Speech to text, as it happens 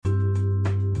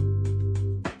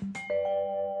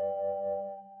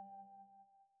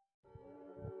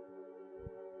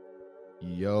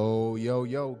Yo, yo,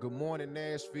 yo. Good morning,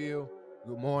 Nashville.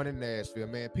 Good morning, Nashville,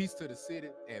 man. Peace to the city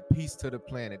and peace to the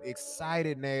planet.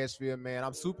 Excited, Nashville, man.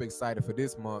 I'm super excited for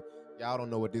this month. Y'all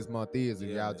don't know what this month is, and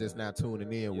y'all just not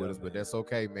tuning in with us, but that's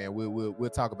okay, man. We'll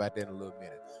talk about that in a little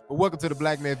minute. But welcome to the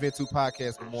Black Man Vent 2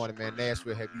 podcast. Good morning, man.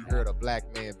 Nashville, have you heard of Black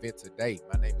Man Vent today?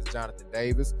 My name is Jonathan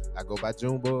Davis. I go by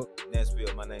Junebug.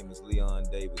 Nashville, my name is Leon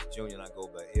Davis Jr. and I go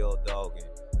by L Dog, and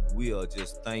we are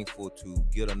just thankful to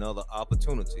get another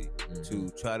opportunity to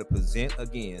try to present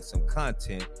again some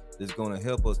content that's going to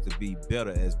help us to be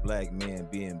better as black men,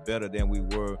 being better than we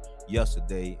were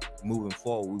yesterday. Moving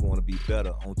forward, we want to be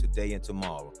better on today and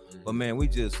tomorrow. But man, we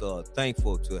just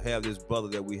thankful to have this brother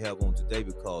that we have on today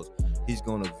because he's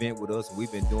going to vent with us.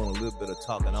 We've been doing a little bit of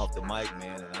talking off the mic,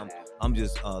 man, and I'm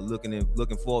just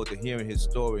looking forward to hearing his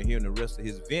story and hearing the rest of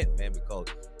his vent, man, because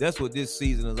that's what this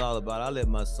season is all about. I let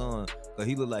my son, because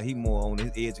he look like he more on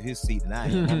the edge of his seat than I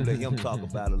am. I'm going to let him talk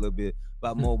about it a little bit,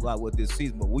 about what this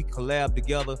season. But we collab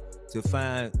together to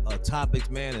find topics,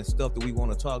 man, and stuff that we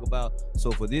want to talk about.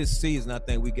 So for this season, I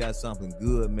think we got something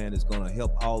good, man, that's going to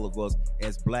help all of us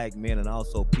as black men, and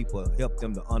also people help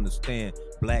them to understand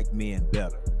black men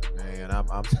better. Man, I'm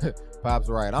Pop's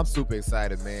right. I'm super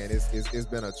excited, man. It's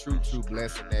been a true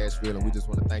blessing, Nashville, and we just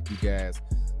want to thank you guys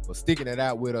for sticking it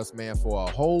out with us, man, for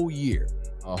a whole year,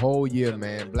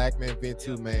 man. Black Man Vent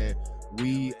 2, man.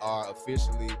 We are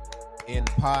officially in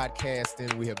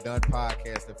podcasting. We have done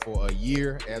podcasting for a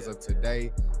year as of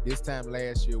today. This time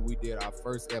last year, we did our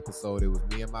first episode. It was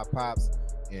me and my pops,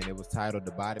 and it was titled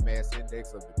 "The Body Mass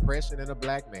Index of Depression in a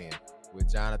Black Man"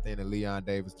 with Jonathan and Leon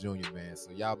Davis Jr., man.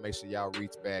 So y'all make sure y'all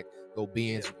reach back, go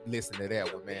binge, listen to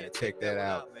that one, man, and check that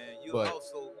out. Man. You'll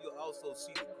also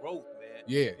see the growth, man.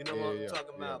 Yeah. You know what I'm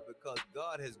talking about? Because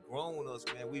God has grown us,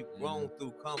 man. We've grown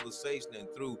through conversation and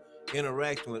through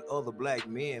interaction with other black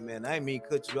men, man. I didn't mean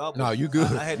cut you off. No, you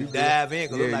good. I had to dive in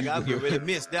because I'll get ready to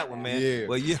miss that one, man. Yeah.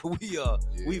 But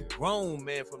we've grown,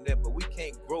 man, from that. But we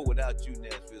can't grow without you,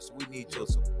 Nashville. So we need your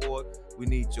support. We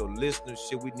need your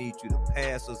listenership. We need you to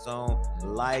pass us on,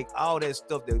 like all that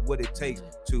stuff that what it takes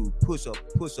to push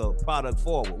a product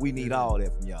forward. We need all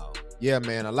that from y'all. Yeah,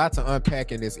 man, a lot to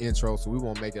unpack in this intro, so we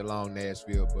won't make it long,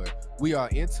 Nashville, but we are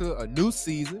into a new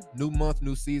season, new month,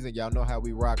 new season. Y'all know how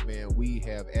we rock, man. We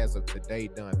have, as of today,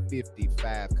 done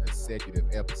 55 consecutive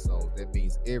episodes. That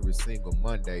means every single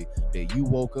Monday that you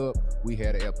woke up, we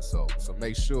had an episode. So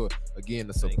make sure, again,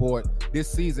 to support. This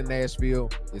season, Nashville,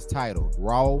 is titled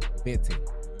Raw Venting.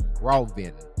 Raw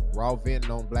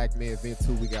Venting on Black Man Vent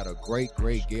 2. We got a great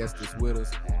guest that's with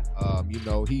us.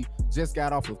 He just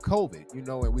got off of COVID,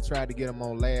 and we tried to get him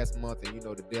on last month, and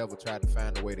the devil tried to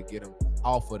find a way to get him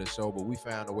off of the show, but we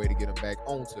found a way to get him back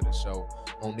onto the show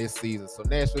on this season. So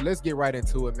Nashville, let's get right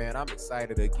into it, man. I'm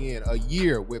excited again. A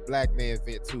year with Black Man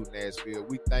Vent 2, Nashville.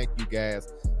 We thank you guys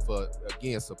for,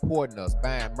 again, supporting us,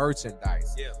 buying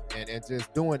merchandise, and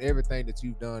just doing everything that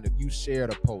you've done. If you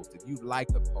shared a post, if you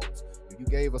liked a post, if you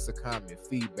gave us a comment,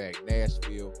 feedback,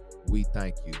 Nashville, we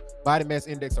thank you. Body Mass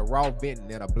Index of Raw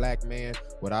Venting and a Black Man.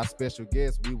 With our special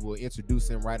guest, we will introduce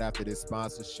him right after this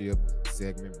sponsorship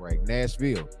segment break.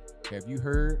 Nashville, have you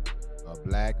heard a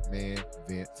Black Man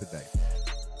Vent today?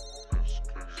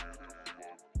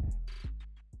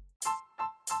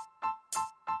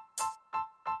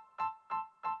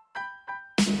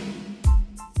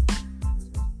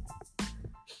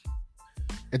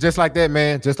 And just like that,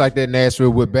 man, Nashville,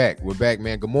 we're back,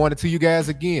 man. Good morning to you guys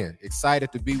again.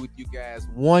 Excited to be with you guys.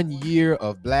 1 year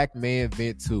of Black Man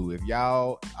Vent 2. If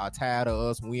y'all are tired of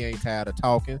us, we ain't tired of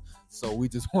talking. So we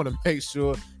just want to make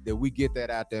sure that we get that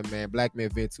out there, man. Black Man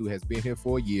Vent 2 has been here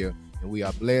for a year, and we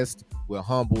are blessed, we're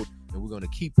humbled, and we're going to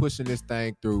keep pushing this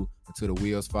thing through until the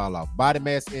wheels fall off. Body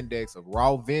Mass Index of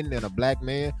Raw Venting and a Black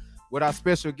Man. With our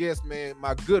special guest, man,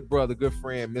 my good brother, good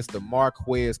friend, Mr.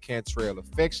 Marquez Cantrell,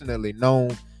 affectionately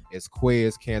known as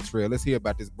Quez Cantrell. Let's hear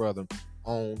about this brother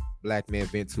on Black Man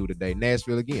Vent 2 today.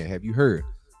 Nashville, again, have you heard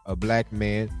a Black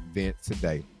Man Vent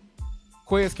today?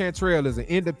 Quez Cantrell is an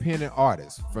independent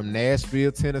artist from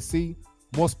Nashville, Tennessee,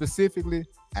 more specifically,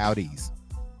 out east.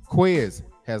 Quez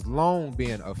has long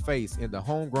been a face in the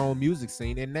homegrown music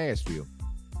scene in Nashville.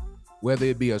 Whether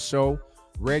it be a show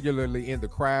regularly in the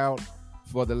crowd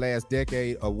for the last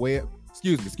decade,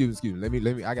 excuse me. Let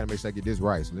me. I gotta make sure I get this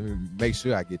right. So let me make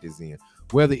sure I get this in.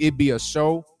 Whether it be a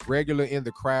show regular in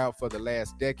the crowd for the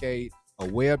last decade, a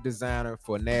web designer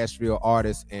for Nashville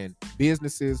artists and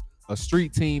businesses, a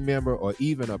street team member, or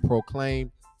even a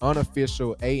proclaimed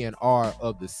unofficial A&R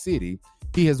of the city,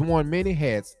 he has worn many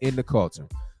hats in the culture.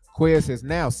 Quez has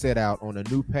now set out on a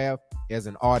new path as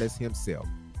an artist himself.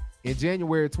 In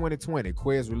January 2020,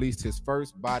 Quez released his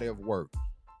first body of work,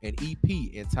 an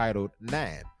EP entitled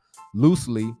 9,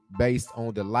 loosely based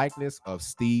on the likeness of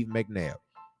Steve McNabb,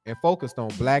 and focused on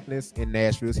blackness in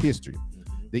Nashville's history.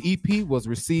 The EP was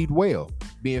received well,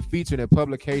 being featured in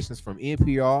publications from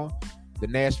NPR, the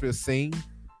Nashville Scene,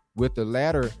 with the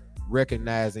latter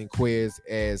recognizing Quez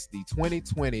as the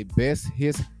 2020 best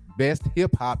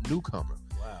hip-hop newcomer.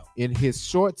 Wow. In his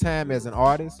short time as an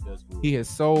artist, he has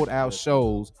sold out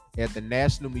shows at the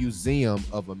National Museum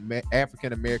of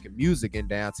African American Music in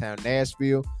downtown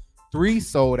Nashville, 3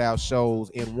 sold-out shows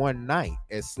in one night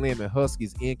at Slim and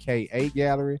Husky's NKA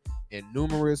Gallery, and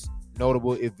numerous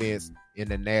notable events in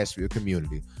the Nashville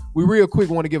community. We real quick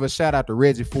want to give a shout out to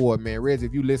Reggie Ford, man. Reggie,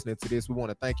 if you listening to this, we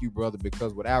want to thank you, brother,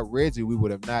 because without Reggie, we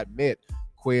would have not met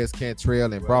Quez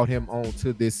Cantrell and brought him on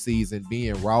to this season,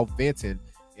 being raw venting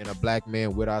in a black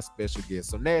man with our special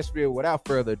guest. So Nashville, without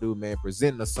further ado, man,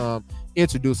 presenting the some,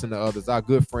 introducing the others, our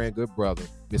good friend, good brother,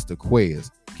 Mr. Quez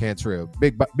Cantrell.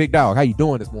 Big dog, how you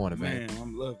doing this morning, man? Man,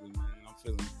 I'm lovely, man.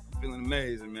 I'm feeling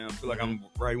amazing, man. I feel like I'm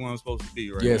right where I'm supposed to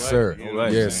be, right? Yes, sir. You know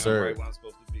Yes, sir. I'm right where I'm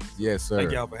supposed to be. So Yes, sir.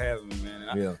 Thank y'all for having me, man.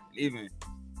 And Yeah. even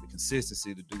the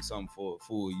consistency to do something for a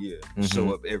full year, Mhm.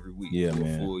 show up every week Yeah, for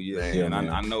man. a full year. Man, and man.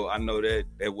 I know that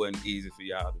wasn't easy for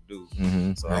y'all to do.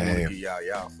 Mm-hmm. So I want Man. to give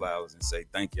y'all flowers and say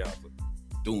thank y'all for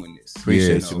doing this.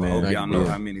 Appreciate you, I man. hope Thank y'all you, know bro.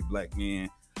 how many black men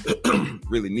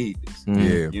really need this. Yeah.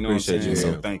 You know what I'm Appreciate saying? you,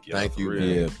 So man. thank y'all. Thank for you, real.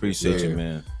 Yeah, appreciate Yeah. you,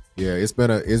 man. Yeah, it's been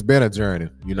a journey.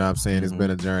 You know what I'm saying? It's Mhm.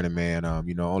 been a journey, man.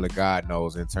 Only God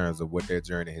knows in terms of what that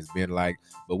journey has been like.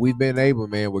 But we've been able,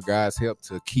 man, with God's help,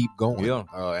 to keep going. Yeah.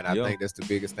 And I Yeah. think that's the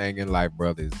biggest thing in life,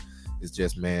 brother, is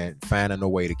just, man, finding a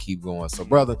way to keep going. So,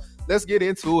 brother, let's get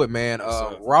into it, man. Yes,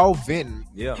 sir. Raw venting.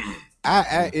 Yeah.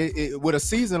 With a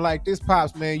season like this,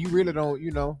 Pops, man, you really don't, Yeah,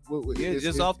 it's- just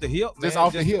it's- off the hip, man. just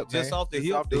off the hip, Just man. off the Just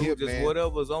hip, off the dude. hip, Just man.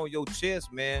 whatever's on your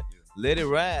chest, man. Let it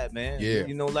ride, man. Yeah,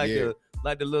 You know, like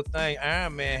the little thing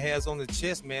Iron Man has on the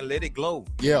chest, man. Let it glow.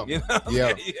 Yeah. You know what I'm Yeah.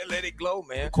 saying? Yeah, let it glow,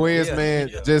 man. Quez, Yeah, man,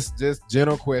 yeah. just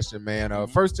general question, man.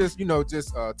 First, just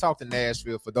talk to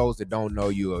Nashville for those that don't know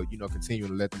you, or continue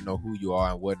to let them know who you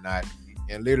are and whatnot.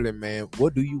 And literally, man,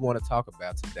 what do you want to talk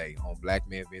about today on Black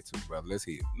Man Vent 2, brother? Let's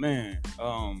hear it. Man,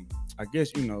 I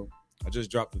guess I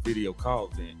just dropped a video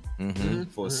called Vent Mm-hmm.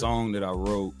 for a song that I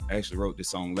wrote. I actually wrote this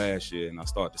song last year, and I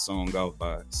started the song off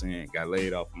by saying, "Got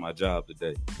laid off of my job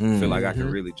today. Feel like I can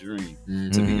really dream.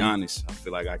 To be honest, I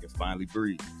feel like I can finally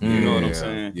breathe." You know what I'm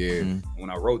saying? Yeah.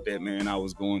 When I wrote that, man, I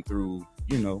was going through,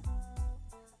 being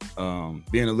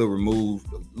a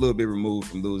little bit removed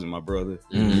from losing my brother.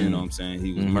 You know what I'm saying?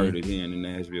 He was murdered here in the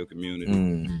Nashville community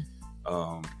in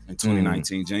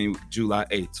 2019, July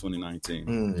 8th, 2019.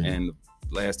 And the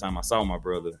last time I saw my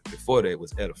brother before that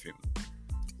was at a funeral.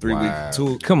 3 Wow.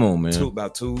 weeks, Come on, man.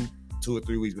 about two or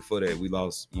 3 weeks before that, we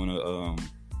lost one of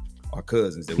our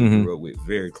cousins that we grew up with,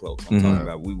 very close. I'm talking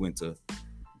about, we went to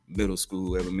middle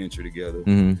school, elementary together.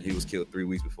 He was killed 3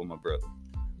 weeks before my brother.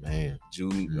 Man.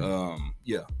 June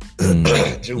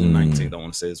 19th, I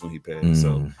want to say is when he passed.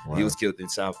 So Wow. he was killed in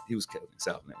South Nashville.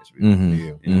 Mm-hmm.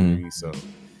 Yeah. You know what I mean? So,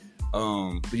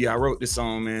 but yeah, I wrote this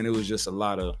song, man. It was just a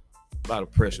lot of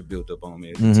pressure built up on me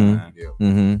at the time. Yeah.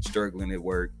 Mm-hmm. Struggling at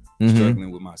work, Mhm.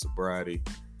 struggling with my sobriety,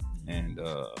 and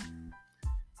I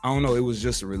don't know. It was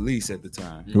just a release at the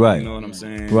time. Right. You know what I'm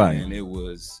saying? Right. And it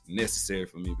was necessary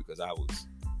for me because I was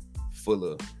full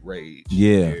of rage.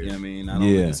 Yeah. You know what I mean? Not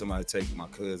only did somebody take my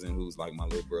cousin, who's like my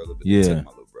little brother, but Yeah. they took my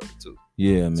little brother too.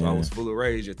 Yeah, man. So I was full of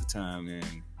rage at the time, and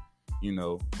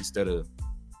instead of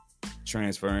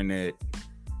transferring that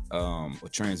or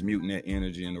transmuting that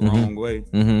energy in the wrong way,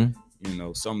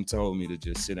 something told me to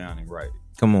just sit down and write it.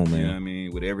 Come on, You know what I man.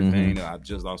 mean? With everything, I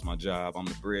just lost my job. I'm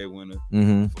the breadwinner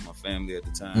Mm-hmm. for my family at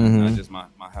the time, Mhm. not just my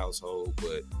household,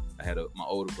 but I had my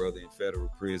older brother in federal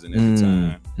prison at the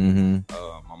time.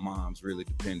 Mm-hmm. My mom's really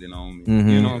depending on me. Mhm.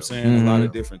 You know what I'm saying? A lot Mhm.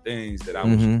 of different things that I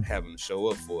was Mhm. having to show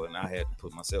up for, and I had to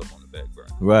put myself on the back burner.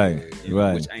 Right. You know,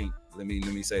 Right. Which ain't. Let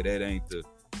me say that ain't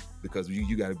because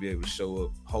you got to be able to show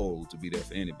up whole to be there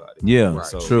for anybody. Yeah. Right.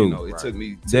 So True. it took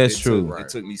me. That's true. It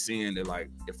took me seeing that, like,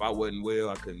 if I wasn't well,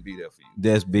 I couldn't be there for you.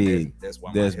 That's big. That's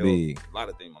why That's my health, big. a lot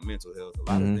of things, my mental health,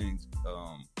 a lot Mhm. of things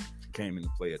came into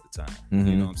play at the time. Mhm.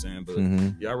 You know what I'm saying? But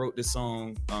Mm-hmm. yeah, I wrote this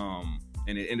song,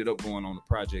 and it ended up going on a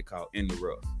project called In the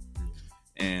Rough.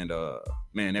 And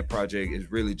man, that project is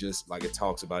really just like, it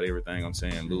talks about everything I'm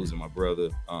saying: losing my brother,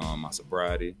 my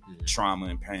sobriety, trauma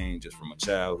and pain just from my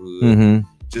childhood, Mm-hmm.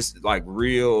 just like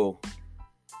real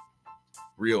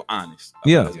honest.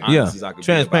 Yeah, As yeah. honest as I could be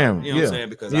Transparent, about it. You know what I'm yeah, saying?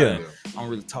 Because yeah. I don't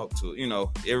really talk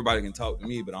to, everybody can talk to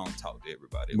me, but I don't talk to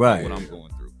everybody Right. about what I'm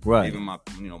going through. Right. Even my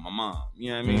mom.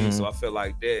 You know what I mean? Mhm. So I felt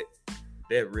like that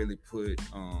really put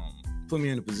put me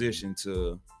in a position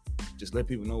to just let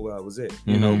people know where I was at.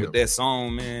 You know, with that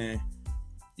song, man,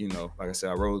 you know, like I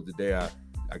said, I wrote the day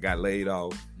I got laid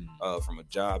off from a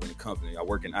job in the company. I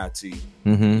work in IT,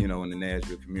 you know, in the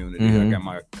Nashville community. I got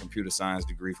my computer science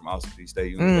degree from Austin Peay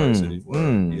State University.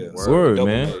 Word,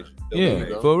 man.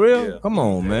 For real? Yeah. Come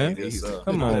on, man.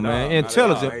 Come on, man.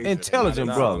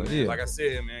 Intelligent brother. Yeah. Like I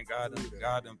said, man,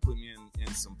 God done put me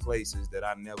in some places that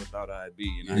I never thought I'd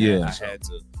be. And I had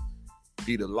to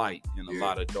be the light in a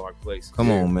lot of dark places. Come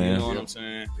on, man. You know what I'm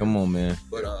saying? Come on, man.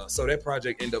 But so that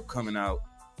project ended up coming out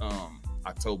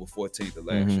October 14th of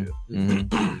last year.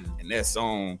 And that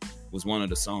song was one of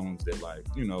the songs that, like,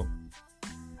 you know,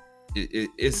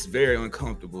 it's very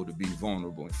uncomfortable to be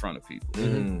vulnerable in front of people,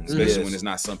 especially when it's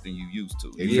not something you used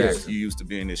to. Exactly. You used to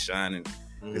be in this shining,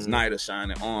 this knight of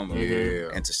shining armor,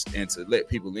 and to let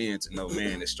people in to know,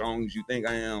 man, as strong as you think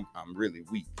I am, I'm really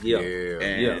weak.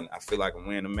 And I feel like I'm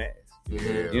wearing a mask.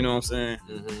 You know what I'm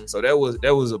saying? So that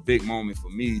was a big moment for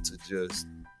me to just,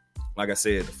 like I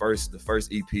said, the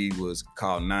first EP was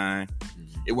called 9.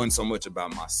 It wasn't so much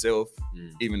about myself,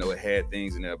 even though it had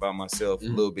things in there about myself, a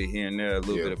little bit here and there, a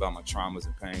little bit about my traumas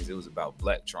and pains. It was about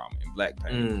black trauma and black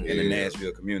pain in the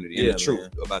Nashville community, and the truth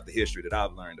about the history that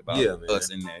I've learned about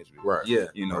us in Nashville. Right.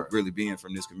 You know, really being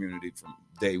from this community from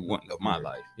day one of my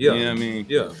life. You know what I mean?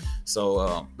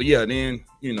 So, but then,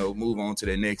 you know, move on to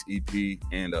that next EP,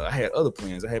 and I had other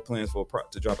plans. I had plans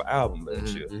to drop an album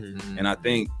last year, and I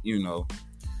think, you know,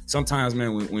 sometimes,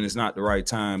 man, when it's not the right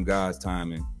time, God's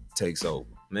timing takes over.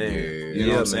 Man, you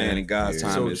know what I'm saying? And God's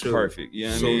time is perfect. You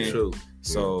know what I mean? True.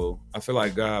 So I feel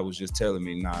like God was just telling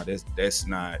me, nah, that's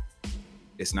not,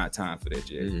 it's not time for that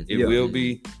yet. It will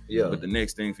be, but the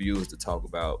next thing for you is to talk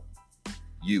about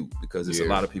you, because there's a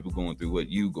lot of people going through what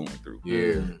you going through.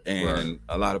 And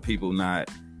a lot of people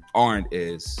aren't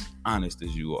as honest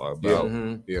as you are about,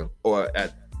 or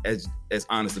as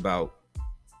honest about,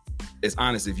 as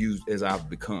honest as I've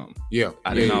become.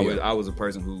 I was a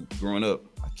person who, growing up,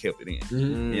 I kept it in. You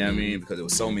know what I mean? Because there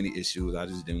was so many issues, I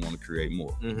just didn't want to create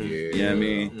more. You know what I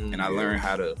mean? And I learned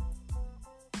how to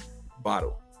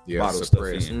bottle stuff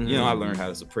in. You know, I learned how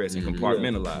to suppress and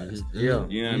compartmentalize. You know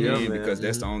what I mean? Because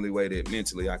that's the only way that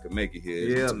mentally I could make it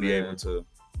here, is to be able to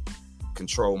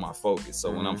control my focus.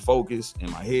 So when I'm focused and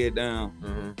my head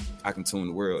down, I can tune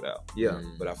the world out.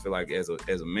 But I feel like as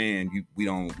a man, we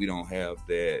don't have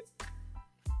that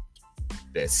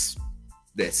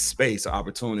space or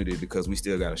opportunity, because we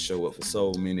still got to show up for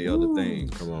so many other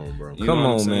things. Come on, bro. Come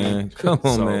on, man.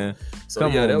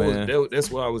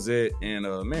 That's where I was at. And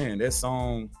man, that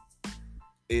song,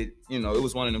 it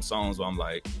was one of them songs where I'm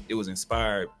like, it was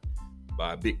inspired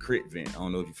by Big Crit Vent. I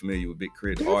don't know if you're familiar with Big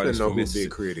Crit, artist from Mississippi.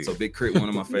 Big Crit is. So Big Crit, one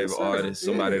of my favorite artists,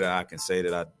 somebody that I can say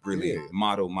that I really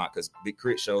model because Big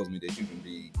Crit shows me that you can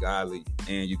be godly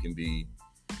and you can be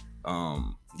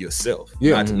yourself.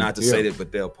 Not to say that,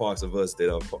 but there are parts of us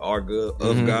that are good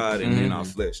of God, and in our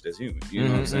flesh that's human. You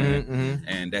know what I'm saying?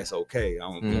 And that's okay. I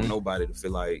don't want nobody to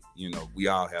feel like, you know, we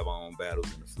all have our own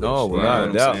battles in the flesh. No,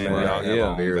 without doubt, man. We all have our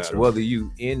own battles. Whether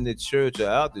you in the church or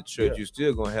out the church, you're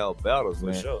still gonna have battles,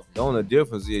 man. Sure. The only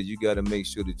difference is you got to make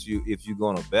sure that if you're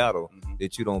gonna battle,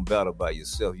 that you don't battle by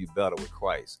yourself. You battle with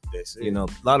Christ. That's it. You know,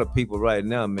 a lot of people right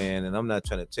now, man, and I'm not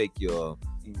trying to take your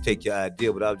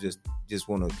idea, but I just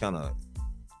want to kind of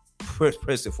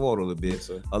press it forward a little bit.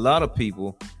 A lot of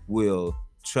people will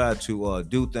try to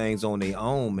do things on their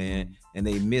own, man, and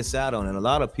they miss out on it. A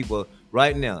lot of people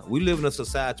right now, we live in a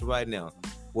society right now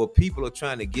where people are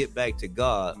trying to get back to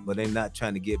God, but they're not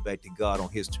trying to get back to God on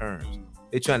his terms.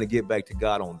 They're trying to get back to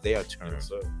God on their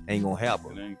terms. Ain't gonna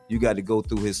happen. You got to go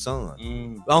through his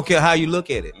son. I don't care how you look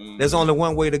at it. There's only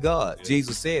one way to God.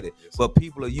 Jesus said it. But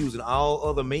people are using all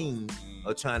other means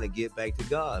of trying to get back to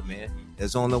God, man.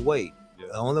 There's only way.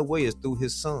 The only way is through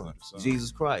his son,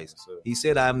 Jesus Christ. He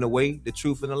said, I am the way, the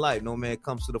truth, and the life. No man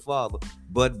comes to the Father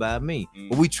but by me.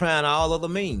 But we trying all other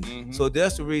means. So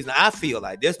that's the reason I feel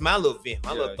like, that's my little vent,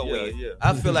 my little throw in.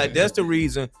 I feel like that's the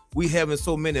reason we having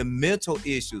so many mental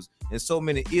issues and so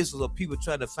many issues of people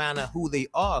trying to find out who they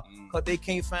are, because they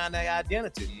can't find their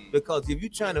identity. Because if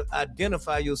you're trying to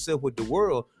identify yourself with the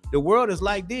world is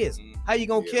like this. How you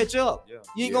gonna catch up?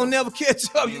 You ain't gonna never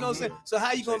catch up, you know what I'm saying? So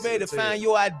how you gonna be able to find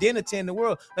your identity in the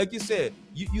world? Like you said,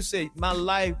 you said my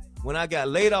life, when I got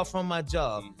laid off from my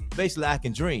job, basically I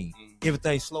can dream.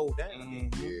 Everything slowed down.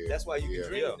 That's why you can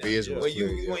dream.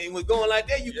 When it was going like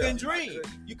that, you couldn't dream.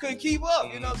 you couldn't keep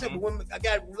up. You know what I'm saying? But when I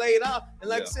got laid off, and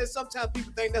like I said, sometimes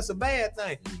people think that's a bad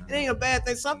thing. It ain't a bad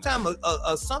thing. Sometimes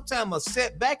a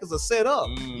setback is a setup.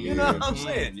 You know what I'm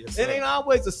saying? Yes, it ain't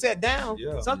always a set down.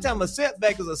 Sometimes a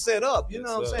setback is a setup. You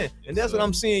know what I'm saying? And that's what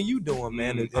I'm seeing you doing,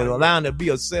 man. And allowing it to be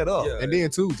a setup. And then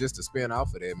too, just to spin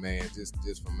off of that, man, just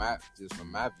from my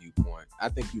viewpoint, I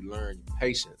think you learn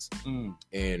patience,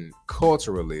 and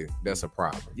culturally, that's a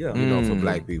problem. You know, for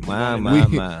black people.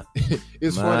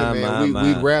 It's funny,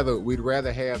 man. We'd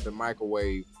rather have the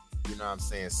microwave, you know what I'm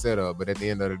saying, set up, but at the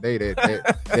end of the day,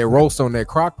 that roast on that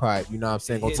crock pot, you know what I'm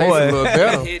saying, gonna taste a little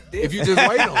better if you just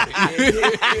wait on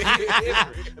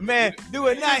it. Man, do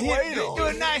it not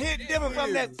hit different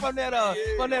from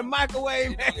that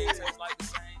microwave.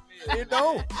 It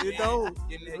don't.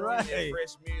 Right.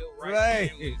 Fresh meal,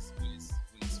 right. When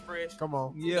it's fresh. Come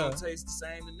on. It don't taste the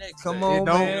same the next day. Come on, You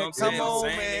know what I'm saying? Come on,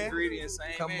 same man. ingredients,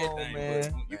 same Come everything. on,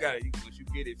 man. But you got it. Once you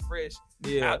get it fresh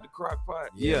out the crock pot,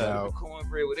 the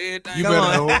cornbread with everything. You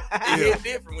better know. It hit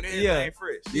different when everything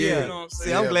fresh. You know what I'm saying?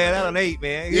 See, I'm glad I done ate,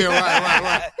 man. Yeah,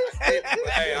 right.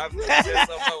 Hey, I'm just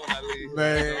something when I leave.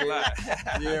 Man,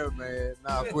 yeah, man.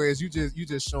 Nah, Quez, you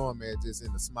just showing, man, just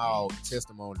in the small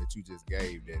testimony that you just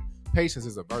gave, that patience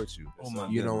is a virtue.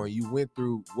 You know, when you went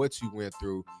through what you went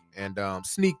through. And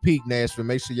sneak peek, Nashville,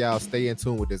 make sure y'all stay in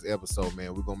tune with this episode,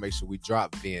 man. We're gonna make sure we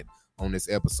drop Vent on this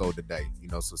episode today, you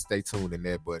know, so stay tuned in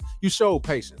that. But you showed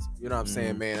patience, you know what I'm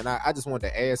saying, man. And I just wanted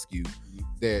to ask you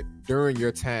that during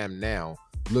your time now,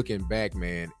 looking back,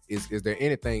 man, is there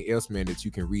anything else, man, that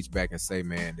you can reach back and say,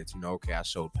 man, that, you know, okay, I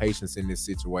showed patience in this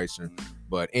situation,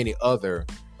 but any other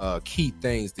key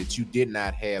things that you did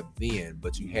not have then,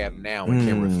 but you have now and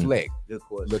can reflect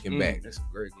looking back? That's a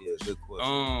great question. Good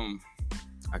question.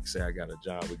 I can say I got a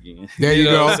job again. There you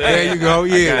go. There you go.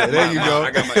 Yeah, there you go.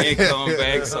 I got my income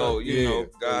back. So, you know,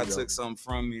 God took something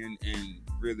from me and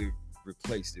really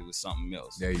replaced it with something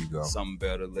else. There you go. Something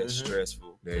better, less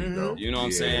stressful. There you go. You know what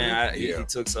I'm saying? He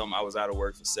took something. I was out of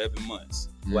work for 7 months.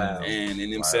 Wow. And in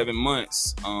them 7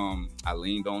 months, I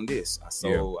leaned on this. I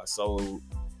sold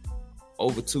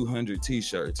over 200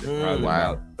 t-shirts at probably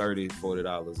about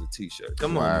 $30-$40 a t-shirt.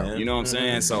 Come on, man. You know what I'm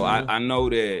saying? So I know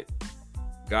that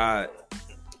God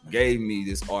gave me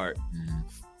this art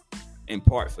in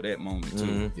part for that moment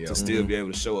too, to still be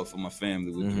able to show up for my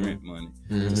family with the rent money,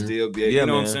 to still be able, you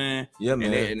know what I'm saying? Yeah,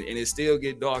 man. And it still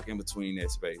get dark in between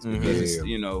that space because it's,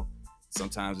 you know,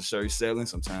 sometimes the shirt's selling,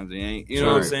 sometimes it ain't, you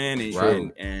know what I'm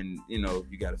saying? And you know,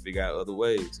 you got to figure out other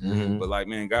ways. But like,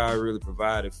 man, God really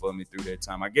provided for me through that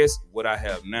time. I guess what I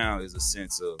have now is a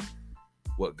sense of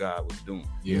what God was doing.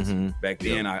 Yes. Back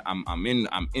then,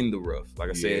 I'm in the rough. Like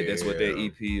I said, that's what that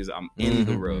EP is. I'm in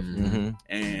the rough,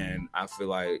 and I feel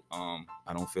like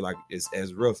I don't feel like it's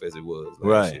as rough as it was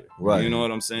last year. Right. You know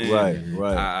what I'm saying?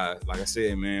 Right. Like I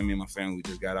said, man, me and my family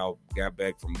just got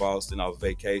back from Boston off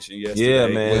vacation yesterday. Yeah,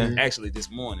 man. Well, actually, this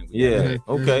morning.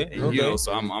 Okay. And, you know,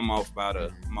 so I'm off about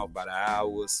an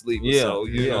hour of sleep. Yeah. So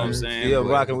you know what I'm saying? Yeah,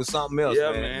 rocking with something else.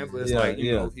 Yeah, man. But it's like,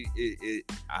 you know,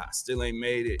 I still ain't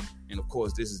made it. And of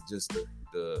course, this is just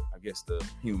the I guess the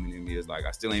human in me is like,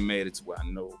 I still ain't made it to where I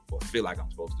know or feel like I'm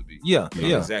supposed to be. Yeah,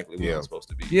 exactly where I'm supposed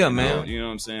to be. Yeah, man. You know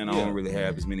what I'm saying? I don't really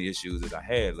have as many issues as I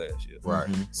had last year. Right.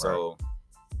 So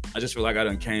I just feel like I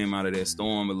done came out of that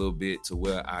storm a little bit to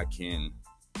where I can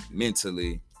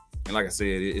mentally, and like I said,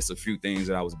 it's a few things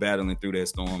that I was battling through that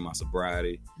storm. My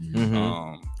sobriety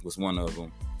was one of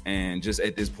them. And just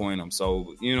at this point, I'm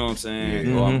sober. You know what I'm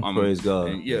saying? I'm praise God.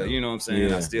 And you know what I'm saying?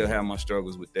 Yeah. I still have my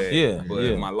struggles with that.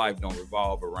 But my life don't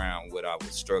revolve around what I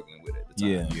was struggling with at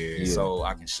the time. So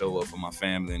I can show up for my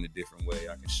family in a different way.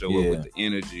 I can show up with the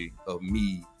energy of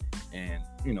me and,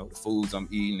 you know, the foods I'm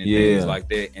eating and things like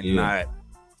that. And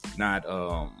not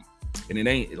and it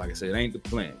ain't, like I said, it ain't the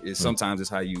plant. It's sometimes it's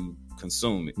how you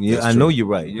consume it. Yeah, I know you're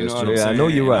right. You know what I'm saying? I know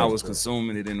you're right. I was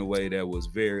consuming it in a way that was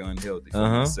very unhealthy for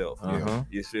myself.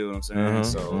 You feel what I'm saying?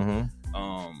 So,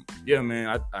 yeah,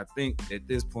 man, I think at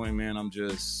this point, man,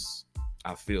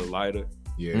 I feel lighter.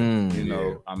 You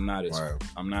know, I'm not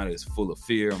as full of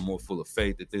fear. I'm more full of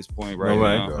faith at this point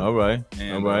now. All right.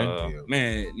 And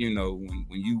man, you know, when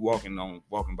you walking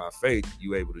by faith,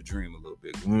 you able to dream a little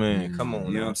bit. Man, come on.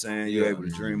 You know what I'm saying? You're able to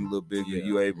dream a little bit.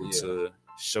 You able to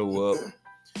show up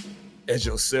as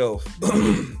yourself,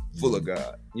 full of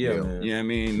God. Yeah, you know what I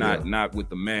mean? Not with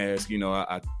the mask. You know,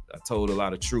 I told a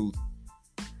lot of truth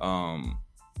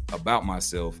about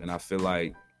myself, and I feel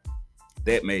like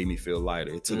that made me feel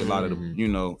lighter. It took a lot of the, you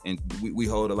know, and we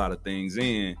hold a lot of things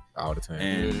in all the time,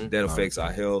 and that affects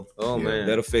our health. Man,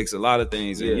 that affects a lot of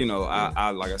things. And you know,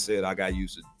 I like I said, I got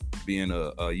used to being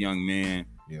a young man,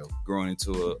 growing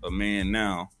into a man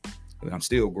now. I'm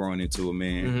still growing into a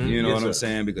man. You know what I'm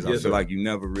saying? Because I feel like you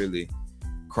never really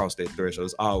cross that threshold.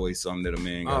 It's always something that a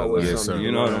man got to learn. Yes, sir.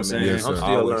 You know what I'm saying? Yes, I'm sir.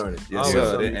 still learning. Yes,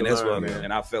 sir. And that's what, man.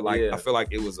 and I feel like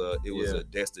it was a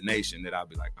destination that I'd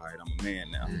be like, all right, I'm a man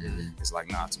now. It's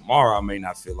like, nah, tomorrow I may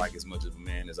not feel like as much of a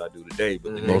man as I do today,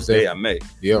 but the next day I may.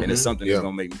 And it's something that's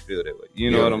gonna make me feel that way.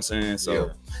 You know what I'm saying?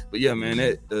 So, but yeah, man,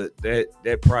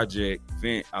 that project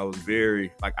Vent, I was very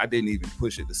like, I didn't even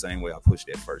push it the same way I pushed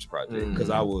that first project because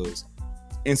I was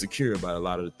insecure about a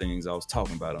lot of the things I was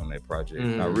talking about on that project.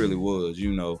 I really was.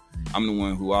 You know, I'm the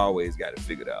one who always got it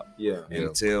figured out.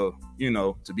 And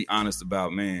to be honest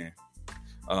about, man,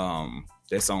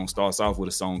 that song starts off with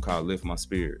a song called Lift My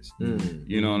Spirits.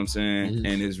 You know what I'm saying?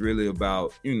 And it's really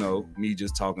about, me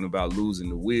just talking about losing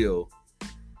the will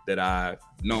that I've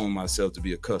known myself to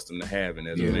be accustomed to having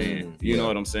as a man. You know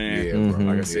what I'm saying?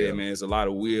 Like I said, man, there's a lot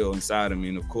of will inside of me.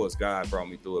 And of course, God brought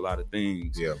me through a lot of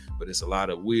things. But it's a lot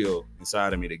of will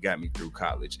inside of me that got me through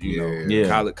college. You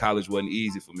know, college wasn't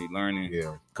easy for me. Learning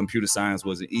computer science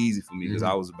wasn't easy for me because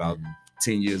I was about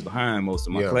 10 years behind most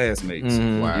of my classmates. You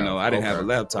know, I didn't have a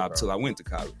laptop till I went to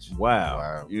college.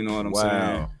 You know what I'm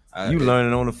saying? You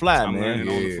learning on the fly, I'm man. learning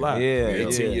on the fly.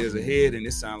 10 years ahead, and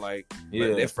it sound like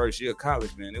that first year of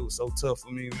college, man. It was so tough for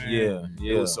me, man.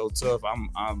 It was so tough.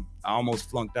 I almost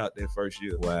flunked out that first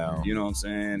year. You know what I'm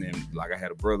saying? And like I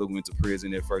had a brother who went to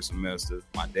prison that first semester.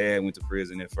 My dad went to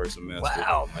prison that first semester.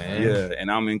 Man.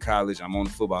 And I'm in college. I'm on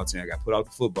the football team. I got put out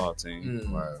the football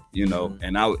team. You know,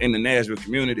 and I in the Nashville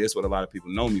community, that's what a lot of people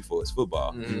know me for, is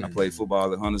football. I played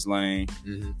football at Hunters Lane.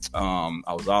 I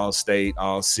was all state,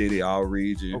 all city, all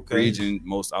region.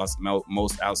 Most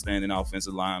outstanding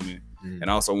offensive lineman. And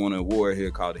I also won an award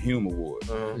here called the Hume Award.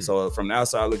 So from the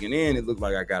outside looking in, it looked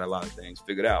like I got a lot of things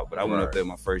figured out. But I went up there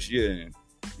my first year and,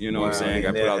 you know what I'm saying,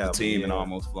 got put out the team and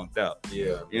almost flunked out. You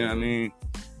know what I mean?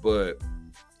 But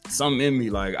something in me,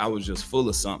 like, I was just full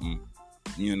of something.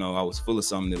 You know, I was full of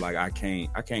something that, like, I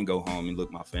can't go home and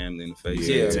look my family in the face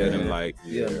and tell them, like,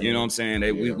 you know what I'm saying?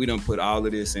 We done put all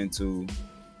of this into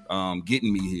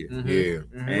getting me here.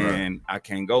 And I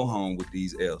can't go home with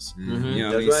these L's. You know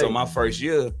what I mean? So my first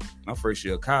year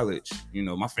of college, you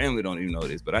know, my family don't even know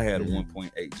this, but I had a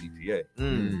 1.8 GPA.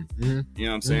 You know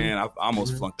what I'm saying? I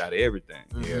almost flunked out of everything.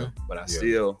 But I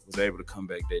still was able to come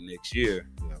back that next year.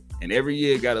 And every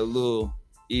year it got a little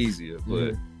easier,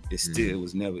 but it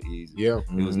was never easy.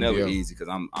 It was never easy because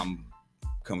I'm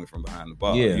coming from behind the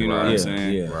ball. You know what I'm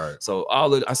saying? So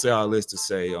I say all this to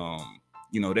say,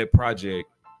 you know, that project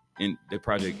in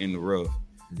the rough,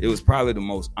 it was probably the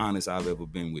most honest I've ever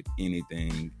been with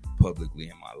anything publicly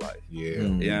in my life. You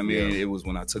know what I mean? It was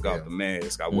when I took off the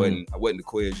mask. I wasn't the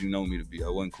Quez you know me to be. I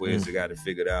wasn't Quez that got it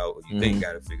figured out or you think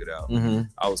got it figured out.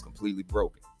 I was completely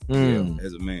broken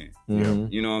as a man.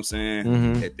 You know what I'm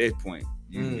saying? At that point.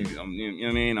 You know what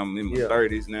I mean? I'm in my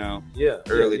 30s now.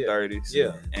 Early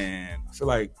 30s. And I feel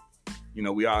like, you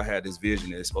know, we all had this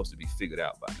vision that it's supposed to be figured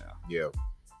out by now.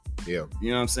 You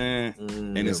know what I'm saying?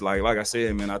 And it's like I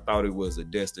said, man, I thought it was a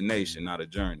destination, not a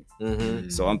journey.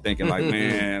 So I'm thinking like,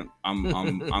 man,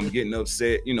 I'm getting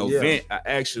upset. You know, Vent, I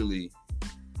actually,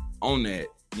 on that,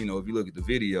 you know, if you look at the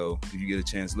video, if you get a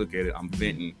chance to look at it, I'm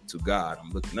venting to God.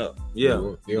 I'm looking up.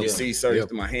 You see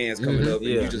certain my hands coming up, and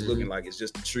you're just looking like it's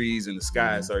just the trees and the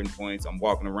sky at certain points. I'm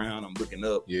walking around, I'm looking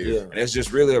up. And that's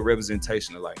just really a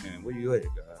representation of like, man, where you at,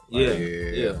 God? Like,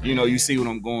 you know, you see what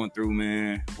I'm going through,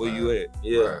 man. Where you at?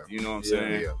 You know what I'm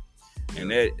saying?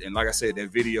 And like I said,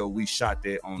 that video, we shot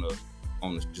that on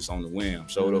the whim.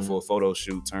 Showed up for a photo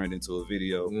shoot, turned into a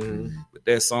video. But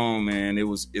that song, man, it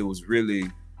was really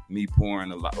me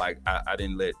pouring a lot. Like I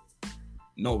didn't let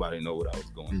nobody know what I was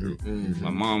going through. My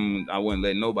mom, I wouldn't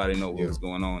let nobody know what was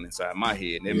going on inside my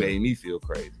head, and it made me feel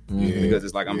crazy because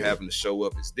it's like I'm having to show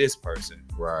up as this person,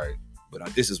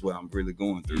 but this is what I'm really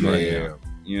going through right now.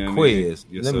 You know what Quiz.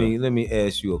 I mean? Let me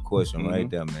ask you a question right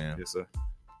there, man. Yes, sir.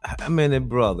 How many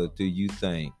brothers do you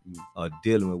think are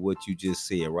dealing with what you just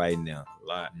said right now? A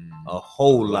lot. A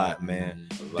whole lot, man.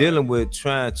 Dealing with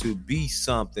trying to be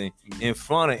something in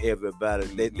front of everybody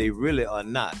that they really are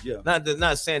not.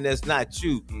 Not saying that's not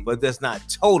you, but that's not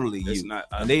totally you.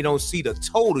 And they don't see the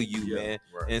total you, man.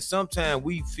 And sometimes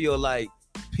we feel like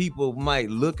people might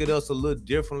look at us a little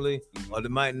differently, or they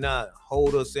might not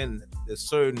hold us in a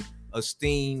certain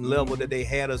esteem level that they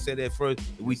had us at first.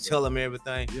 We tell them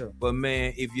everything. But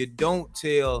man, if you don't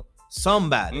tell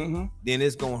somebody, then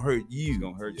it's gonna hurt you. It's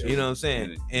gonna hurt you. You know what I'm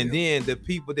saying? And then the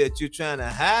people that you're trying to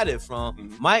hide it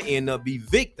from might end up be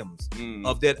victims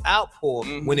of that outpour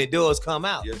when it does come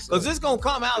out. Because it's gonna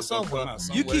come out somewhere.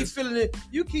 You keep filling it.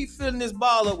 You keep filling this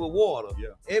ball up with water.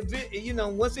 You know,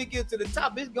 once it gets to the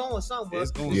top, it's going somewhere.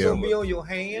 It's gonna be on your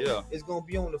hand. It's gonna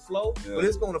be on the floor. But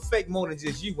it's gonna affect more than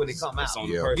just you when it come out.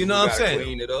 You know what I'm saying?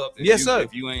 Clean it up. Yes, sir.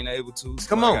 If you ain't able to,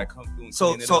 come on.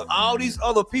 So all these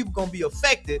other people gonna be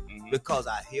affected because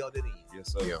I held it in.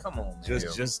 Yes, sir. Come on, man.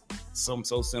 Just something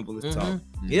so simple as talk.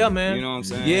 Yeah, man. You know what I'm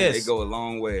saying? Yes. They go a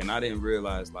long way, and I didn't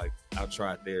realize like I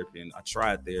tried therapy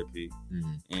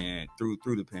and through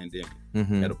the pandemic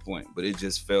at a point, but it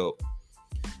just felt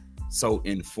so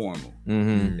informal.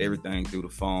 Everything through the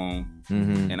phone,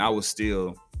 and I was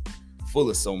still full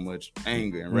of so much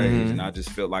anger and rage, and I just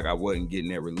felt like I wasn't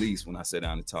getting that release when I sat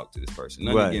down and talked to this person.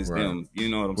 Nothing against them, you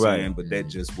know what I'm saying? But that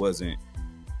just wasn't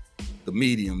the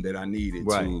medium that I needed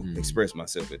to express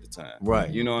myself at the time.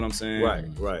 You know what I'm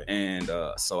saying? Right. And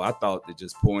so I thought that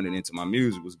just pouring it into my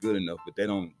music was good enough, but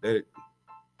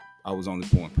I was only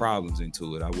pouring problems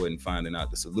into it. I wasn't finding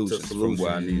out the solutions from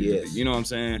where I needed to be. You know what I'm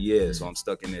saying? Yeah. So I'm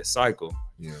stuck in that cycle.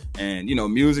 Yeah. And you know,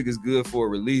 music is good for a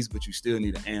release, but you still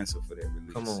need an answer for that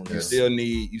release. Come on. You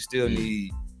still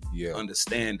need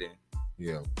understanding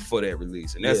for that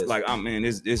release. And that's like,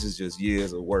 this is just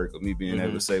years of work of me being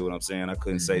able to say what I'm saying. I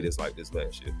couldn't say this like this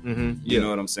last year. You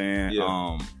know what I'm saying?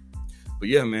 Yeah. But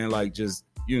yeah, man, like just,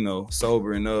 you know,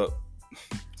 sobering up.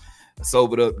 I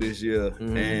sobered up this year.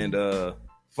 And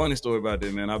funny story about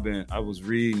that, man. I've been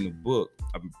reading a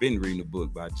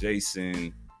book by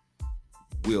Jason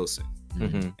Wilson.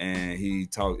 And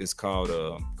it's called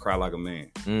Cry Like a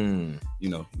Man. You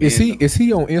know, is he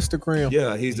on Instagram?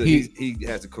 Yeah, he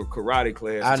has a karate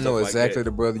class. I know exactly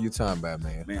the brother you're talking about,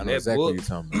 man. I know exactly what you're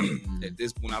talking about. At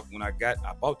this when I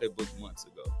bought that book months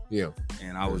ago. Yeah.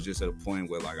 And I was just at a point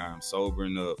where like I'm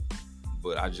sobering up,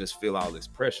 but I just feel all this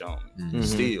pressure on me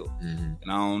still. And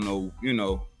I don't know, you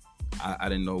know, I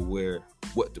didn't know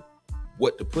what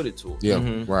to put it to.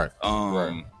 Yeah, right.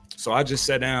 So I just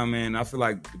sat down, man. I feel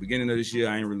like the beginning of this year,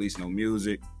 I ain't released no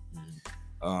music.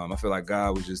 I feel like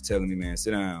God was just telling me, man, sit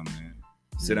down, man.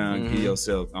 Sit down and give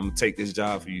yourself. I'm going to take this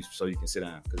job for you so you can sit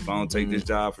down. Because if I don't take this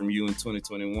job from you in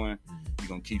 2021, you're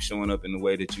going to keep showing up in the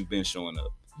way that you've been showing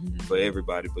up for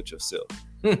everybody but yourself.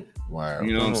 Wow.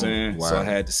 You know what I'm saying? Wow. So I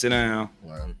had to sit down.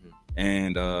 Wow.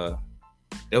 And that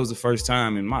was the first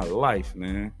time in my life,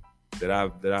 man, that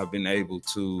I've been able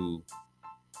to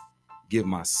give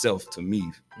myself to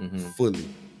me fully,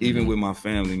 even with my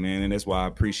family, man. And that's why I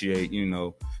appreciate, you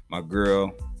know, my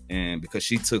girl, and because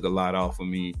she took a lot off of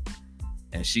me,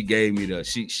 and she gave me the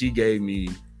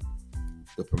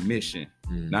permission,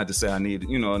 not to say I needed,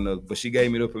 you know, but she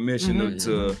gave me the permission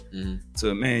to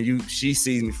man, she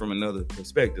sees me from another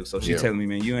perspective. So she telling me,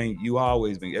 man, you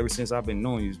always been, ever since I've been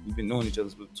knowing you, we've been knowing each other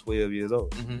for 12 years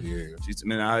old. She said,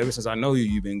 man, ever since I know you,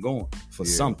 you've been going for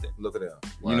something. Look at that.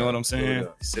 You know what I'm saying?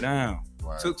 Sit down.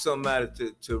 Wow. Took somebody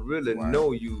to really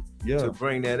know you to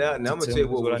bring that out. And I'm gonna tell you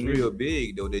what was real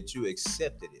big though, that you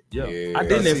accepted it. I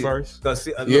did it first. I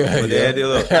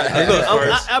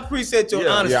appreciate your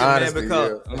honesty, man,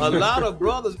 because a lot of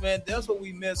brothers, man, that's what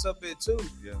we mess up at too.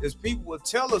 Is people will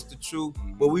tell us the truth,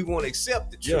 but we won't accept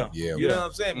the truth. You know what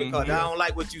I'm saying? Because I don't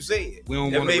like what you said. We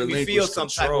don't that made me feel some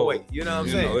type of way. You know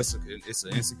what I'm saying? It's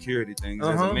an insecurity thing.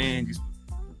 As a man,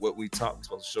 what we talk, we're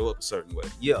supposed to show up a certain way.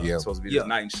 It's supposed to be this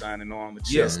knight in shining armor,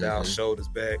 chest out, shoulders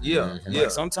back. Like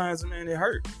sometimes, man, it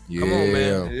hurt. Come on,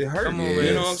 man. It hurt. Come on,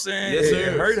 you know what I'm saying? Yes,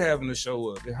 it hurt having to show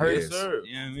up. It hurt. Yes, sir.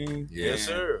 You know what I mean? Yes,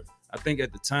 sir. I think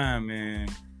at the time, man,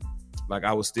 like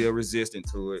I was still resistant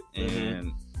to it,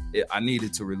 and I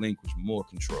needed to relinquish more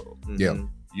control. You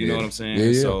know what I'm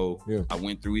saying? So I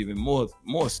went through even more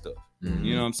stuff.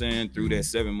 You know what I'm saying? Through that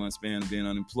 7-month span of being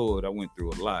unemployed, I went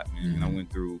through a lot, man. And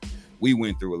we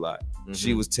went through a lot.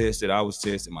 She was tested, I was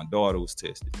tested, my daughter was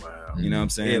tested. Wow. You know what I'm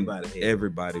saying?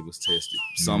 Everybody was tested,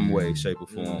 some way, shape, or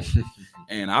form.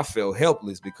 And I felt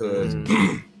helpless because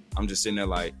I'm just sitting there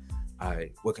like, all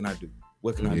right, what can I do?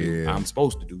 What can I do? I'm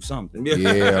supposed to do something. Yeah, right. You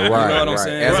know what I'm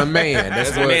saying? As a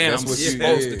man, I'm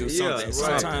supposed to do something.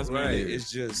 Sometimes, man,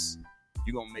 it's just,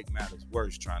 you're going to make matters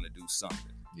worse trying to do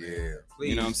something. Yeah. Please,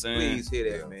 you know what I'm saying? Please hear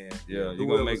that, man. Yeah, you're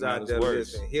gonna make matters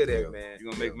worse. Hear that, man.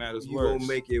 You're gonna make matters worse. You're gonna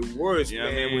make it worse,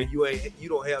 man, when you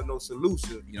don't have no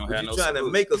solution. You're trying to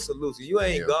make a solution. You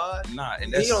ain't God. Nah,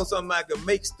 and that's somebody can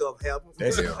make stuff happen.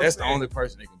 That's the only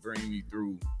person that can bring me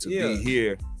through to be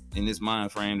here in this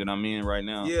mind frame that I'm in right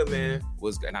now. Yeah, man.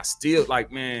 And I still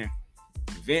like, man,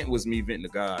 vent was me venting to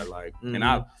God. Like, and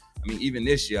I mean, even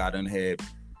this year I done had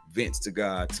vents to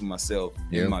God, to myself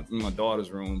in my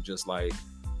daughter's room, just like,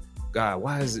 God,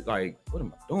 why is it like, what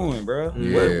am I doing, bro?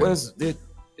 What's it?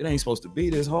 It ain't supposed to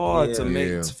be this hard for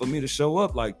me to show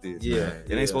up like this.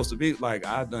 It ain't supposed to be like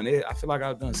I've done it. I feel like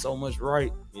I've done so much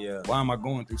right. Why am I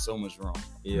going through so much wrong?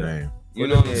 Man. You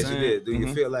know what I'm saying? Do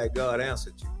you feel like God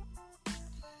answered you?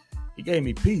 He gave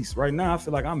me peace. Right now, I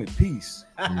feel like I'm at peace.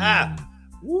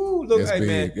 Woo! Look, That's hey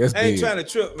big. man, I ain't trying to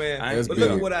trip, man. But look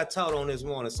big. at what I taught on this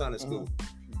morning Sunday school.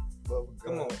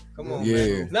 Come on, Yeah.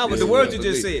 man. Now, but the word you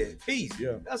just said, peace.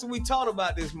 That's what we taught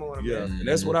about this morning, man. And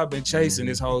that's what I've been chasing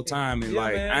this whole time. And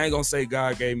like, man. I ain't gonna say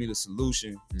God gave me the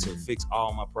solution to fix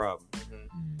all my problems.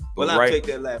 Well, I'll take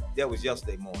that lap. That was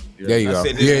yesterday morning. There you go. I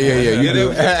said this You do.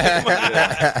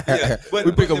 But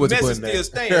We pick up the what you message put in still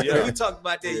stands. We talked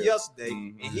about that yesterday,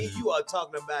 and here you are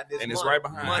talking about this. And it's right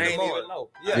behind. I ain't even know.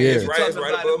 It's right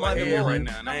above my head right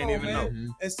now, and I ain't even know.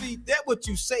 And see, that what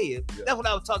you said. That's what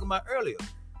I was talking about earlier.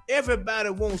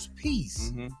 Everybody wants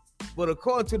peace, but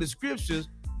according to the scriptures,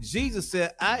 Jesus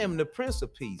said, I am the Prince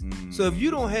of Peace. So if you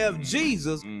don't have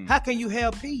Jesus, how can you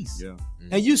have peace?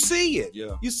 And you see it.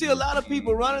 You see a lot of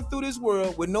people running through this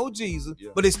world with no Jesus,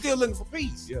 but they're still looking for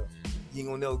peace. You ain't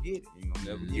gonna never get it.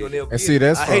 You'll never get see, it.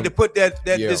 that's I hate to put that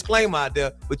disclaimer out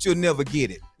there, but you'll never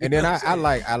get it. And then I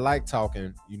like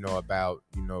talking, about,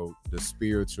 the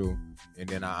spiritual, and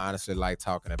then I honestly like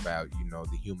talking about,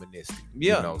 the humanistic.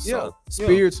 So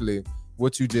spiritually,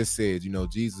 what you just said,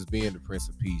 Jesus being the Prince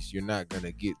of Peace, you're not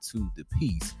gonna get to the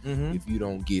peace if you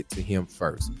don't get to him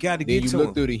first. Got to then get you to look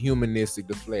him. through the humanistic,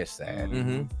 the flesh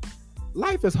side.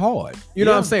 Life is hard. You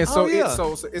know what I'm saying? So it's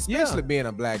so especially being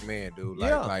a black man, dude.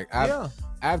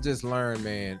 I've just learned,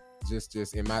 man, just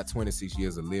in my 26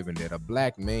 years of living, that a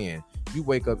black man, you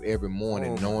wake up every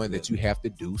morning knowing that you have to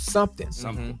do something.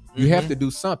 You have to do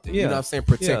something. You know what I'm saying?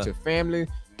 Protect your family.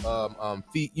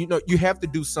 You have to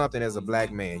do something as a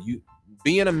black man.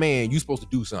 Being a man, you're supposed to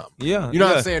do something. You know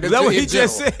what I'm saying? That's what he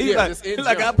just said. He's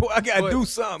I gotta do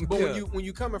something. But when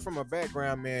you coming from a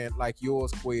background, man, like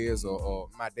yours, Quiz, or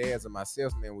my dad's and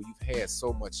myself, man, where you've had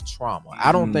so much trauma,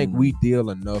 I don't think we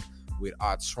deal enough with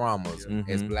our traumas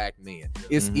as black men.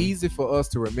 It's easy for us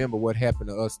to remember what happened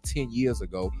to us 10 years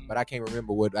ago, but I can't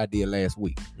remember what I did last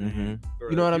week. You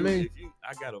know what I mean?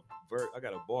 I got a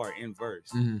bar in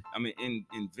verse. I mean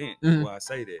in vent. Why I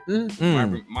say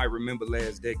that. Might remember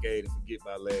last decade and forget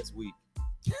about last week.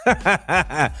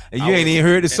 And you ain't even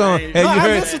heard the song.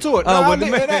 I listened to it. And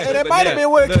it might have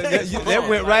been where it came from. That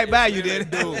went right by you,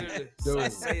 didn't it? Dude. I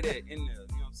say that in there. You know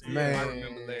what I'm saying? Man. I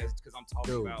remember last because I'm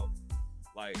talking about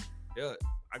like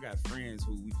I got friends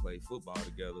who we played football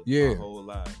together my whole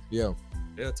life.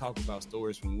 They'll talk about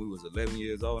stories from when we was 11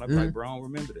 years old. And I'd be like, bro, I don't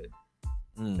remember that.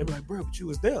 They'd be like, bro, but you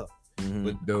was there.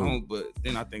 But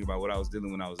then I think about what I was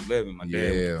dealing when I was 11. My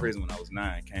dad went to prison when I was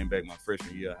 9. Came back my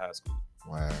freshman year of high school.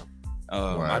 Wow.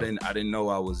 I didn't know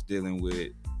I was dealing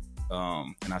with,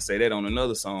 and I say that on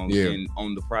another song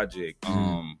on the project.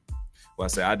 Well, I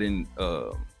say I didn't.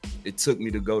 It took me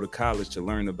to go to college to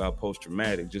learn about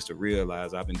post-traumatic, just to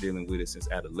realize I've been dealing with it since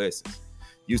adolescence.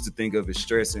 Used to think of it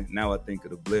stressing. Now I think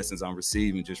of the blessings I'm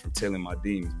receiving just from telling my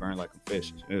demons burn like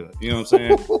confessions. You know what I'm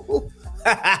saying?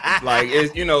 Like,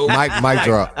 it's, mic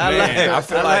drop. I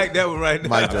feel like that one right now.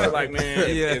 Mic drop. I feel like, man,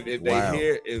 if they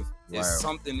hear, if it's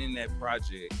something in that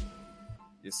project,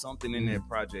 it's something in that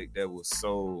project that was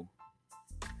so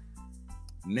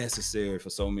necessary for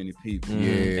so many people.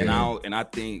 And I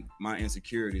think my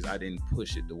insecurities, I didn't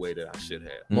push it the way that I should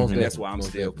have. And that's why I'm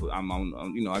still I'm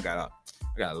on, I got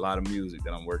a lot of music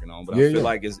that I'm working on, but I feel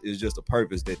like it's just a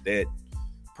purpose that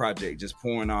project, just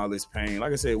pouring all this pain.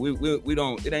 Like I said, we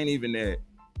don't, it ain't even that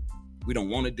we don't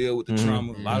want to deal with the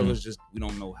trauma. A lot of us just, we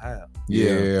don't know how. We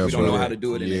don't know how to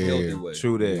do it in a healthy way.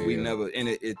 True that. We never, and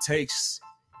it takes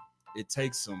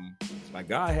some, like,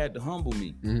 God had to humble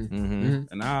me.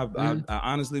 And I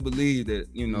honestly believe that,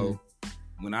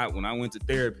 when I went to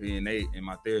therapy and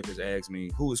my therapist asked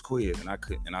me, who is Quiz?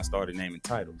 And I started naming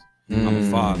titles. I'm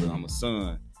a father, I'm a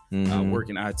son, I work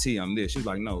in IT, I'm this. She was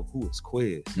like, no, who is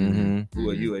Quiz? Who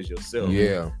are you as yourself?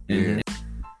 Yeah,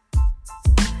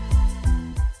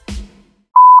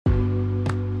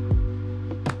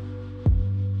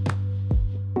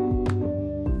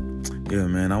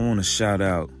 man, I want to shout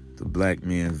out the Black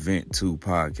Men Vent 2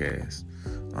 podcast.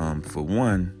 For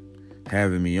one,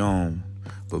 having me on,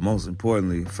 but most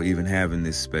importantly, for even having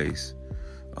this space.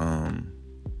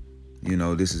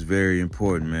 This is very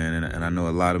important, man, and I know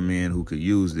a lot of men who could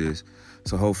use this.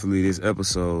 So hopefully this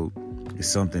episode is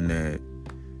something that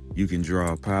you can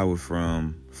draw power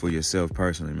from for yourself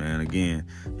personally, man. Again,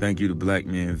 thank you to Black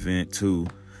Men Vent 2.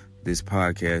 This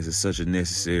podcast is such a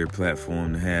necessary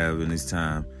platform to have in this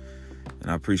time. And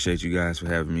I appreciate you guys for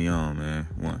having me on, man.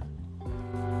 One.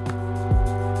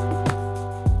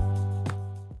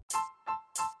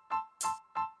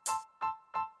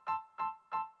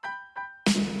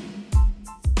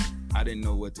 I didn't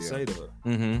know what to say to her.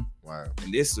 Mm-hmm. Wow.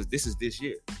 And this is this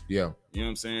year. Yeah. You know what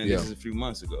I'm saying? Yeah. This is a few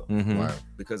months ago. Mm-hmm. Wow.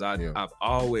 Because I've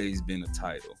always been a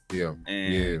title. Yeah.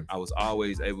 And I was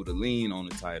always able to lean on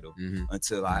the title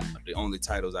until the only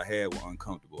titles I had were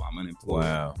uncomfortable. I'm unemployed.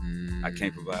 Wow. I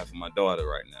can't provide for my daughter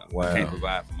right now. Wow. I can't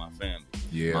provide for my family.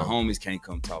 Yeah. My homies can't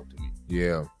come talk to me.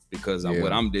 Yeah. Because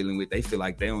what I'm dealing with, they feel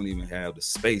like they don't even have the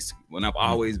space. When I've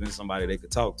always been somebody they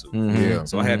could talk to. Mm-hmm. Yeah.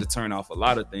 So I had to turn off a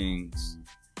lot of things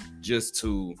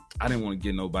I didn't want to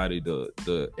give nobody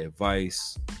the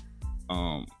advice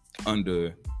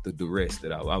under the duress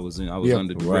that I was in. I was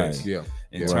under duress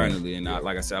internally. And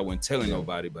like I said, I wasn't telling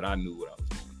nobody, but I knew what I was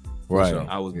doing. Right. So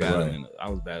I was battling,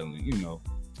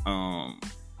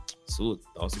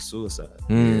 thoughts of suicide.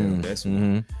 Mm-hmm. Yeah, that's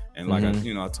one. And like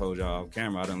I told y'all off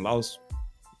camera, I done lost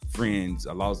friends.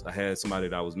 I had somebody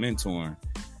that I was mentoring,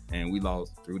 and we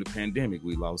lost through the pandemic.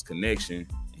 We lost connection.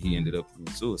 He ended up doing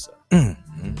suicide.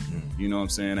 You know what I'm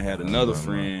saying? I had another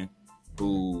friend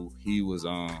who he was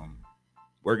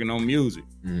working on music,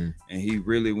 and he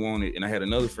really wanted. And I had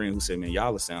another friend who said, "Man,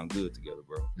 y'all sound good together,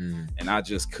 bro." And I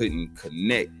just couldn't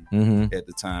connect at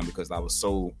the time because I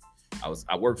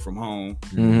worked from home.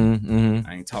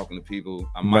 I ain't talking to people.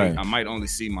 I might only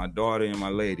see my daughter and my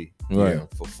lady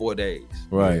for 4 days,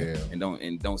 and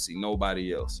don't see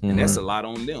nobody else. And that's a lot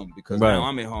on them because now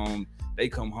I'm at home. They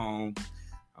come home.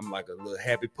 I'm like a little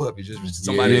happy puppy, just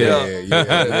somebody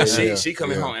else. She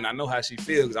coming home, and I know how she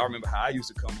feels because I remember how I used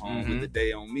to come home with the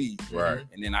day on me,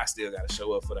 and then I still got to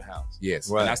show up for the house. Yes,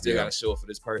 and I still got to show up for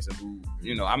this person who,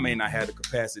 I may not have the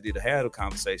capacity to have the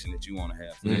conversation that you want to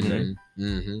have for that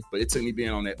day. But it took me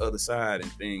being on that other side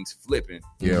and things flipping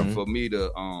for me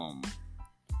to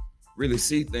really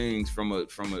see things from a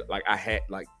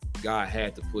God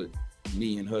had to put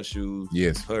me in her shoes,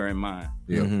 her in mine,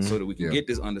 so that we can get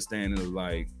this understanding of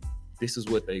like, this is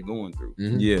what they going through.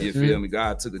 You feel me?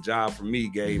 God took a job from me,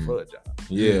 gave her a job.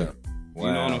 You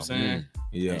know what I'm saying?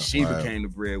 And she became the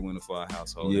breadwinner for our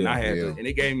household. And I had to, and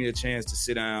it gave me a chance to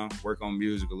sit down, work on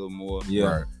music a little more.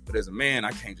 But as a man,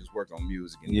 I can't just work on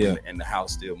music and the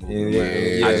house still moving.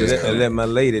 I just let my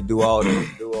lady do all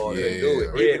that. Do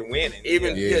it.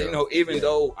 Even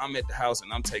though I'm at the house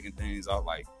and I'm taking things out,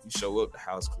 like you show up, the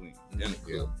house clean, dinner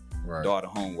cooked, daughter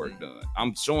homework done.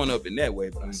 I'm showing up in that way,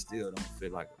 but I still don't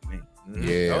feel like a man.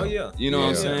 You know what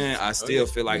I'm saying? I still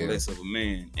feel like less of a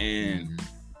man. And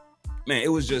man, it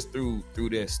was just through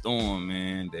that storm,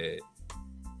 man, that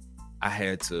I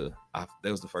had to.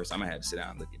 That was the first time I had to sit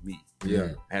down and look at me.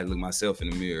 I had to look myself in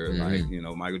the mirror, like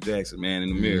Michael Jackson, man, in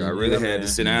the mirror. I really had to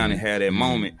sit down and have that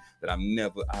moment that I've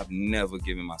never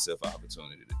given myself an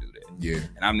opportunity to do that.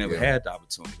 And I've never had the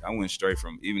opportunity. I went straight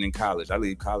from, even in college. I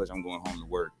leave college, I'm going home to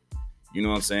work. You know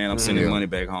what I'm saying? I'm sending money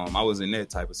back home. I was in that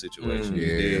type of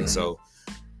situation. So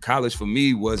college for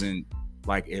me wasn't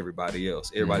like everybody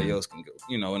else. Everybody else can go,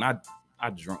 and I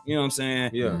drunk, you know what I'm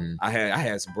saying? I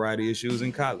had sobriety issues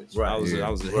in college. I was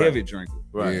a heavy drinker.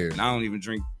 And I don't even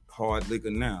drink hard liquor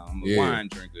now. I'm a wine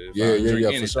drinker. If I drink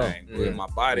anything. But my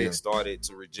body started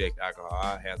to reject alcohol.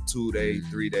 I have 2-day,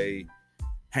 3-day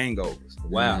hangovers.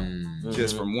 Wow.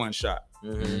 Just from one shot.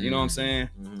 You know what I'm saying?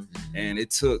 And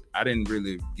I didn't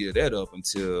really give that up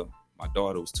until my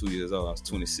daughter was 2 years old. I was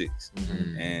 26.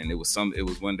 And it was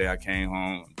one day I came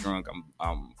home, I'm drunk.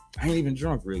 I ain't even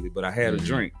drunk really, but I had a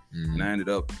drink, and I ended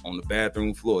up on the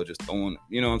bathroom floor just throwing,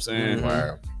 you know what I'm saying?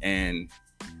 Wow. And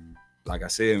like I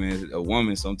said, man, a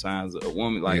woman,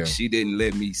 she didn't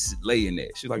let me lay in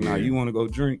that. She's like, nah, you want to go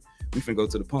drink? We finna go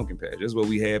to the pumpkin patch. That's what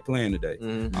we had planned today.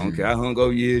 I don't care how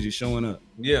hungover years, you're showing up.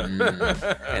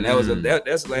 And that was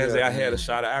that's the last day I had a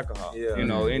shot of alcohol.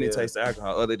 Any taste of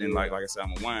alcohol other than like I said,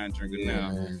 I'm a wine drinker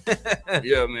now.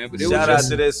 Man. But shout out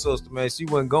to that sister, man. She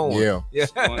wasn't going. She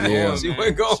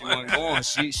wasn't going.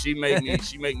 She made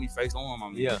me face the arm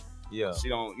on me. She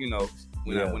don't,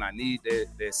 when I need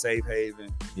that safe haven.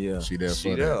 She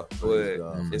there. But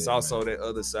it's also that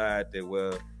other side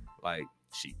that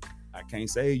I can't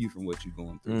save you from what you're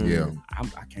going through.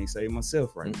 I can't save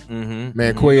myself right now.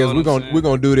 Man, Quiz, we're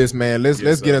gonna do this, man. Let's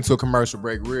get into a commercial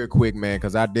break real quick, man,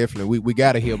 because I definitely we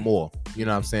gotta hear more. You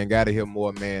know what I'm saying? Gotta hear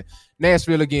more, man.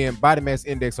 Nashville again, Body Mass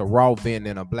Index, a raw vent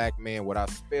and a black man with our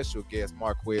special guest,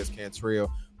 Marquez Cantrell.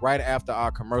 Right after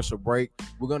our commercial break,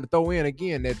 we're going to throw in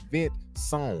again that vent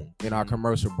song in our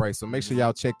commercial break. So make sure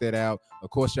y'all check that out.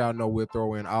 Of course, y'all know we'll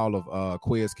throw in all of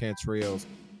Quiz Cantrell's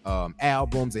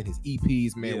albums and his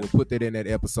EPs, man. We'll put that in our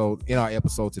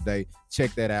episode today.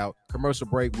 Check that out. Commercial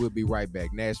break. We'll be right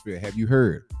back. Nashville, have you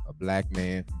heard a black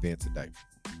man vent today?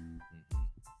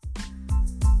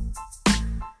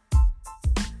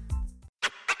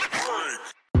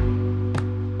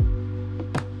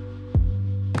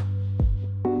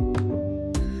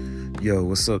 Yo,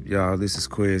 what's up, y'all? This is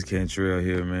Quez Cantrell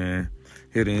here, man.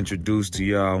 Here to introduce to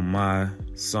y'all my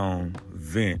song,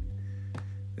 Vent.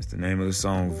 It's the name of the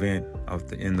song, Vent, off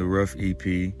the In the Rough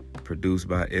EP, produced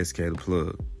by SK The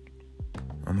Plug.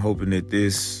 I'm hoping that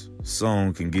this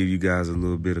song can give you guys a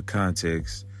little bit of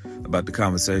context about the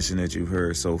conversation that you've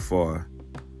heard so far.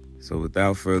 So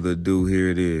without further ado, here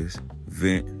it is,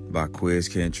 Vent by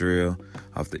Quez Cantrell,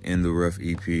 off the In the Rough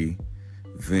EP,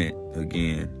 Vent,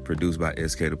 again, produced by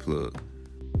SK The Plug.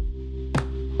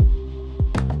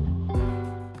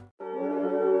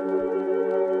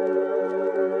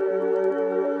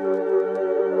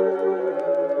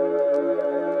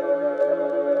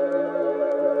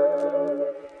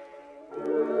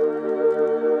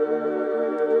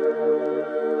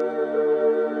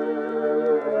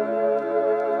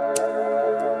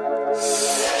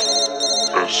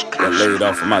 I laid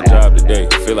off of my job today,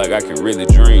 feel like I can really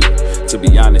dream. To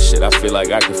be honest, shit, I feel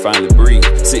like I can finally breathe.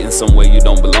 Sitting somewhere you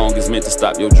don't belong is meant to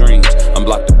stop your dreams.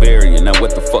 Unblock the barrier, now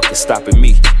what the fuck is stopping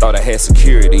me? Thought I had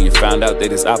security and found out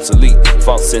that it's obsolete.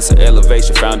 False sense of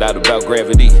elevation, found out about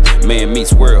gravity. Man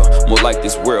meets world, more like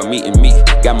this world meeting me.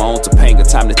 Got my own Topanga,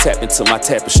 time to tap into my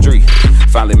tapestry.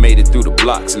 Finally made it through the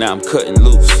blocks, now I'm cutting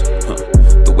loose.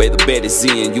 The way the bed is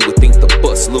in, you would think the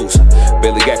bus loose.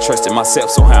 Barely got trust in myself,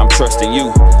 so how I'm trusting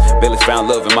you. Barely found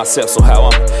love in myself, so how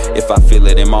if I feel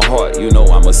it in my heart, you know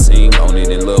I'ma sing on it.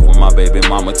 In love with my baby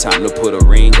mama, time to put a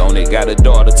ring on it. Got a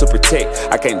daughter to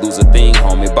protect, I can't lose a thing,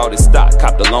 homie. Bought it stock,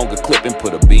 copped a longer clip and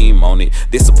put a beam on it.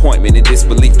 Disappointment and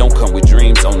disbelief don't come with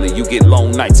dreams only. You get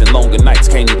long nights and longer nights,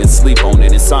 can't even sleep on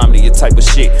it. Insomnia type of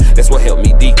shit, that's what helped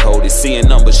me decode it. Seeing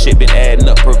numbers, shit been adding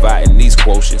up, providing these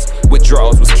quotients.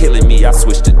 Withdrawals was killing me, I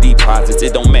switched to deposits.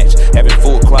 It don't match, having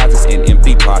full closets and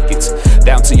empty pockets.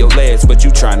 Down to your legs, but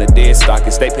you trying to dead stock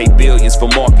it. They pay billions for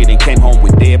marketing, came home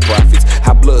with dead profits.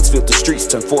 How bloods fill the streets,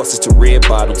 turn forces to red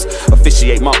bottoms.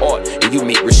 Officiate my art, and you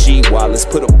meet Rasheed Wallace.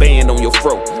 Put a band on your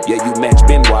throat, yeah, you match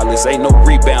Ben Wallace. Ain't no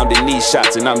rebound in these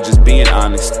shots, and I'm just being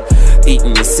honest.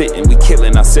 Eating and sitting, we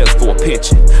killing ourselves for a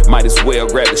pension. Might as well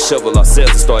grab the shovel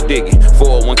ourselves and start digging.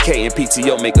 401k and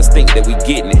PTO make us think that we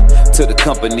getting it. Till the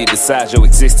company decides your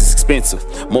existence expensive.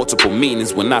 Multiple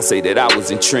meanings when I say that I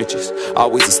was in trenches.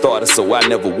 Always a starter, so I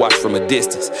never watched from a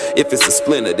distance. If it's a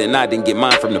splinter, then I didn't get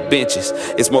mine from the benches.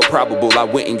 It's more probable I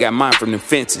went and got mine from the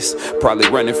fences. Probably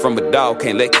running from a dog,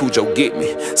 can't let Cujo get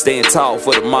me. Staying tall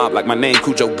for the mob like my name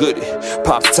Cujo Goody.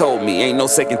 Pops told me, ain't no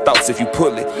second thoughts if you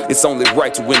pull it. It's only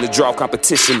right to win the draw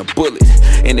competition, a bullet.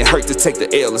 And it hurt to take the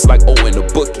L, it's like Owen the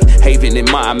bookie. Haven in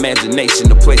my imagination,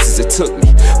 the places it took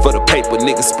me. For the paper,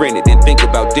 niggas sprinted, didn't think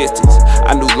about distance.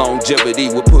 I knew longevity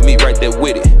would put me right there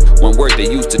with it. One word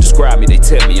they used to describe me, they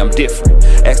tell me I'm different.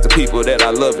 Ask the people that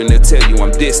I love and they'll tell you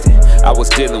I'm distant. I was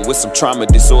dealing with some trauma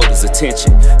disorders,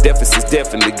 attention deficits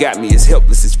definitely got me as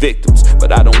helpless as victims.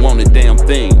 But I don't want a damn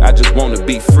thing, I just wanna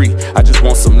be free. I just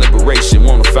want some liberation,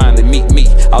 wanna finally meet me.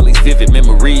 All these vivid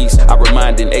memories, I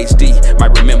remind in HD.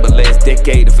 Might remember last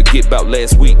decade and forget about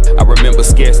last week. I remember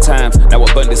scarce times, now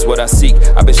abundance what I seek.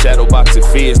 I've been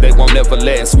shadowboxing fears, they won't ever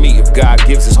last me. If God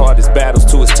gives his hardest battles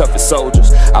to his toughest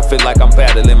soldiers, I feel like I'm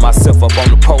battling myself up on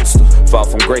the poster. Fall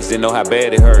from grace, didn't know how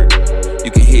bad it hurt. You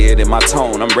can hear it in my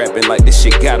tone, I'm rapping like this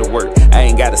shit gotta work. I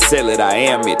ain't gotta sell it, I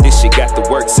am it, this shit got the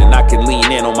works. And I can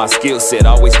lean in on my skill set,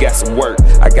 always got some work.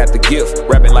 I got the gift,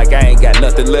 rapping like I ain't got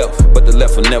nothing left. But the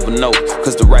left will never know,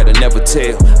 cause the right will never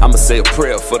tell. I'ma say a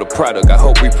prayer for the product, I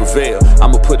hope we prevail.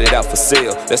 I'ma put it out for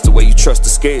sale, that's the way you trust the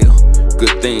scale.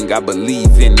 Good thing I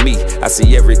believe in me, I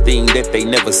see everything that they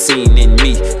never seen in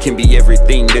me. Can be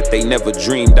everything that they never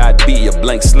dreamed I'd be. A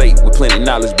blank slate with plenty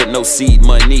knowledge but no seed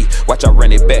money. Watch I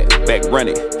run it back run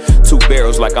it. 2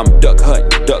 barrels like I'm duck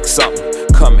hunting, duck something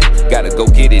coming. Gotta go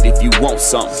get it if you want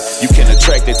something. You can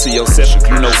attract it to yourself if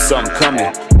you know something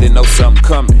coming. Then know something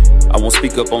coming. I won't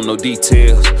speak up on no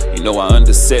details, you know I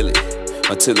undersell it.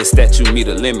 Until the statue meet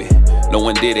a limit. No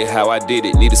one did it how I did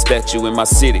it. Need a statue in my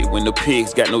city. When the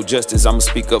pigs got no justice, I'ma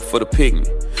speak up for the pygmy.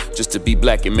 Just to be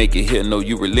black and make it here, know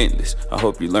you relentless. I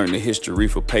hope you learn the history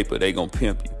for paper, they gon'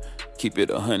 pimp you. Keep it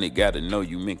 100, gotta know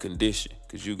you mint condition.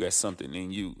 Cause you got something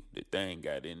in you that they ain't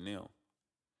got in them.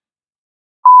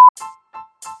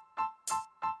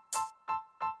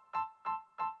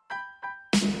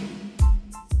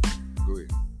 Go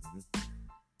ahead.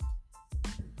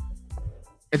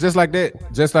 And just like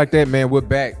that, man, we're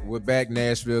back,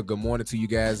 Nashville. Good morning to you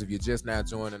guys. If you're just now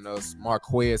joining us,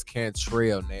 Marquez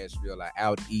Cantrell, Nashville, our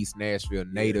out east Nashville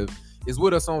native, is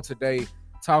with us on today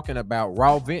talking about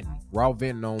raw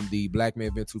venting on the Black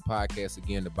Man Vent 2 podcast.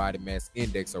 Again, the body mass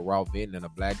index of raw venting and a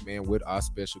black man with our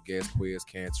special guest, Quez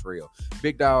Cantrell.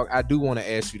 Big dog, I do want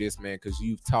to ask you this, man, because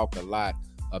you've talked a lot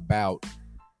about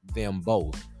them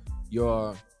both,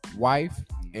 your wife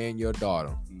and your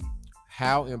daughter.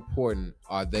 How important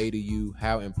are they to you?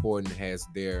 How important has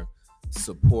their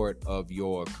support of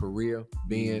your career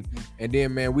been? And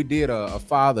then, man, we did a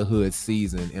fatherhood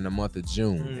season in the month of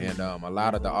June, and a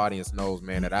lot of the audience knows,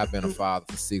 man, that I've been a father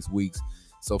for 6 weeks.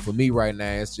 So for me right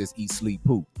now, it's just eat, sleep,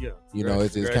 poop. Yeah, you know,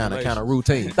 it's just kind of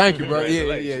routine. Thank you, bro. Yeah.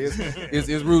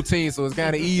 It's routine, so it's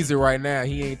kind of easy right now.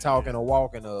 He ain't talking or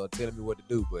walking or telling me what to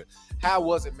do. But how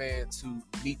was it, man, to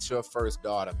meet your first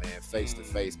daughter, man, face to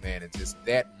face, man, and just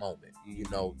that moment, you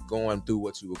know, going through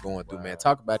what you were going through, man?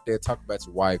 Talk about that. Talk about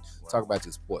your wife. Talk about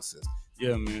your support system.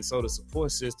 Yeah, man. So the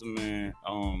support system, man,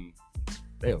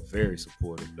 they are very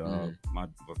supportive, dog.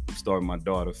 Starting my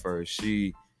daughter first.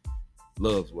 She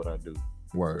loves what I do.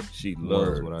 Word. She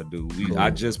loves what I do. I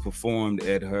just performed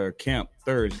at her camp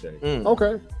Thursday.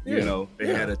 Okay. Yeah. You know, they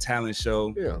had a talent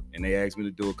show, and they asked me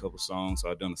to do a couple songs. So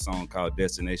I done a song called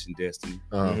Destination Destiny,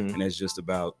 and that's just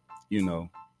about, you know,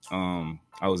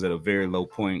 I was at a very low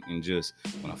point, and just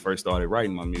when I first started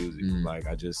writing my music, like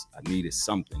I needed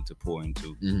something to pour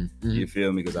into. You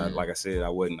feel me? Because like I said, I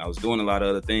was doing a lot of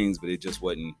other things, but it just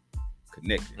wasn't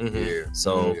connected.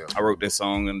 So I wrote that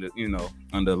song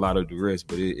under a lot of duress,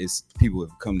 but it's people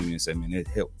have come to me and said, man, that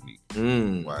helped me.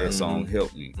 That song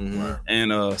helped me.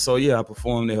 And so I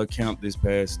performed at her camp this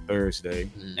past Thursday,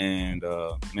 and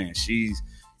man,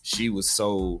 she was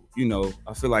so, you know,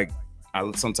 I feel like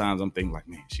sometimes I'm thinking like,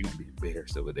 man, she gonna be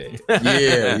embarrassed over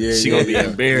that. She gonna be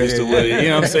embarrassed over it. You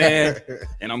know what I'm saying?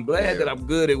 And I'm glad that I'm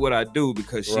good at what I do,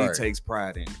 because she takes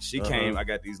pride in it. She came. I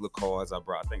got these little cards I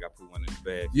brought. I think I put one in the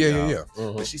bag.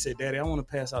 But she said, Daddy, I want to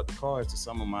pass out the cards to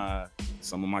some of my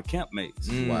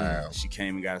campmates. Wow. She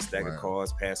came and got a stack of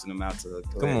cards, passing them out to her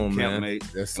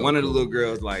campmates. So one of the little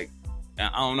girls, like, I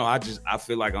don't know. I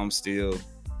feel like I'm still.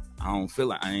 I don't feel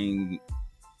like I ain't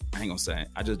gonna say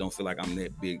I just don't feel like I'm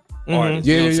that big artist.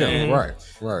 You know what I'm saying?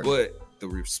 Right. But the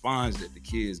response that the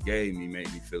kids gave me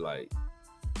made me feel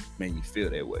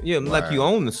that way. Yeah, like you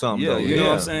own something. Yeah, you know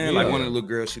what I'm saying? Like one of the little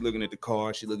girls, she looking at the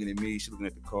car, she looking at me, she looking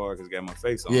at the car because it got my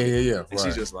face on it. And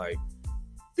she's just like,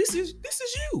 this is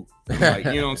you. Like,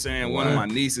 you know what I'm saying? One of my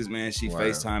nieces, man, she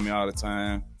FaceTime me all the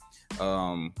time.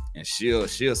 And she'll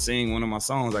sing one of my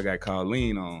songs I got called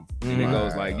Lean On. And it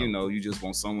goes like, you know, you just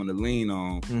want someone to lean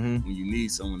on when you need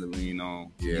someone to lean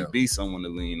on. You be someone to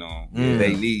lean on.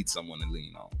 They need someone to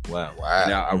lean on. Wow.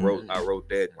 Now I wrote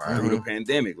that through the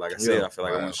pandemic. Like I said, I feel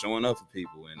like I wasn't showing up for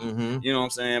people, and you know what I'm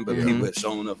saying? But people have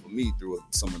shown up for me through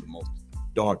some of the most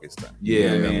darkest times.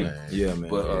 Man.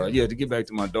 But to get back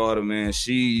to my daughter, man,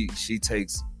 she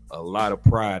takes a lot of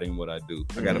pride in what I do.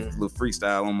 I got a little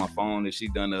freestyle on my phone that she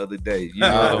done the other day. You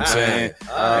know what I'm saying?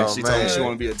 And she told me she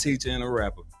want to be a teacher and a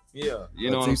rapper. Yeah.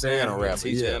 You know what I'm saying? And a rapper.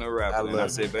 Teacher and a rapper. And I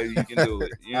said, baby, you can do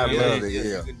it. You know I love it.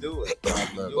 You can do it.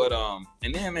 But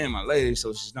and then, man, my lady,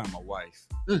 so she's not my wife.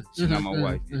 She's not my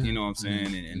wife. You know what I'm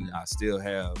saying? And I still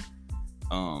have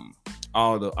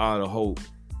all the hope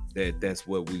that's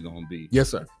what we're gonna be. Yes,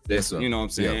 sir. You know what I'm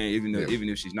saying? Even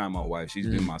if she's not my wife, she's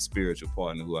been my spiritual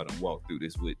partner who I done walked through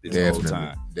this with this whole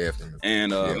time. Definitely.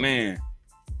 And man,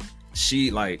 she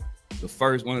like the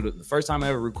first time I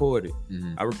ever recorded,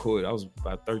 I was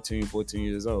about 13, 14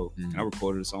 years old. And I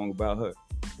recorded a song about her.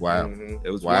 Wow. It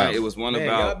was one man,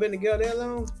 about y'all been together that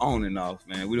long? On and off,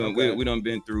 man. We done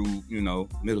been through, you know,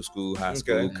 middle school, high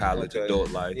school, college,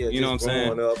 adult life. You know what I'm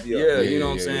saying? Up, you know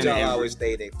what I'm saying? Y'all always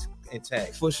stayed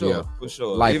intact. For sure.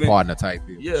 Life partner type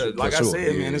people. Yeah, like I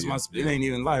said, man, it's it ain't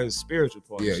even life, it's spiritual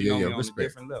partner. She on a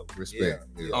different level. Respect.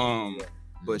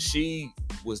 But she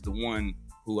was the one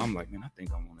who I'm like, man, I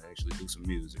think I want to actually do some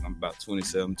music. I'm about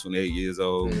 27, 28 years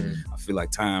old. I feel like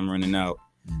time running out.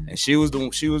 And she was the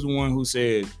one who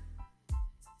said,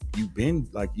 you've been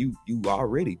like you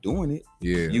already doing it.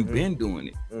 Yeah. You've been doing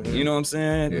it. You know what I'm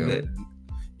saying? Yeah.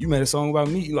 You made a song about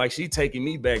me. Like, she taking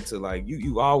me back to like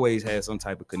you always had some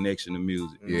type of connection to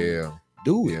music. Yeah.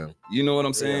 Do it. Yeah. You know what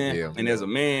I'm saying? Yeah. And as a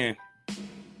man,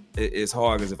 it's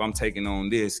hard because if I'm taking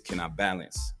on this, can I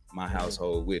balance my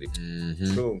household with it?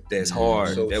 True. That's hard.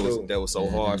 So that was so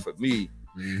hard for me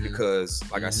because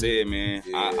like I said, man,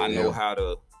 I know how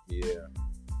to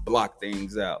block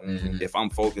things out. If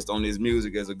I'm focused on this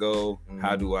music as a goal,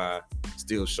 how do I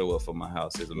still show up for my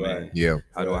house as a man? Yeah.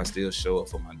 How do I still show up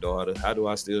for my daughter? How do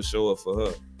I still show up for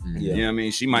her? You know what I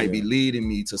mean? She might be leading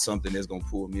me to something that's gonna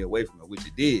pull me away from her, which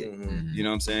it did. You know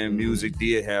what I'm saying? Music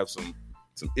did have some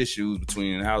issues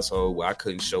between the household where I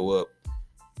couldn't show up.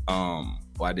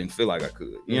 Or I didn't feel like I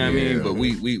could. You know what I mean? But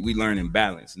we learning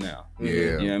balance now.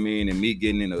 You know what I mean? And me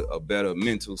getting in a better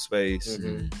mental space,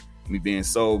 me being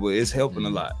sober, it's helping a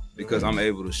lot because I'm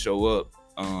able to show up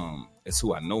as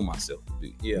who I know myself to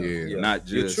be. Not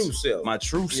just your true self. My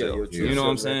true self. Your true you know self,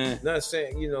 what I'm saying? Not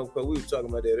saying, because we were talking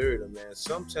about that earlier, man.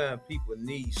 Sometimes people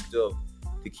need stuff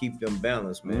to keep them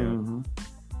balanced, man.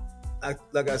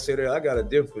 Like I said earlier, I got a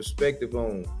different perspective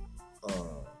on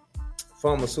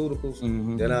pharmaceuticals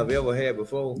than I've ever had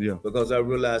before because I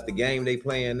realized the game they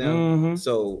playing now.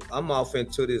 So I'm off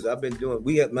into this. I've been doing,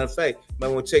 matter of fact, you might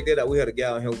want to check that out. We had a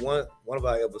guy on here, one of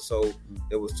our episodes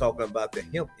that was talking about the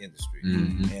hemp industry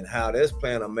and how that's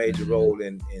playing a major role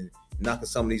in knocking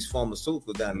some of these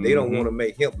pharmaceuticals down. They don't want to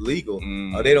make hemp legal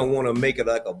or they don't want to make it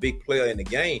like a big player in the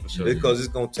game because it's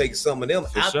going to take some of them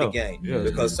out the game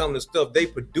because some of the stuff they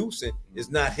producing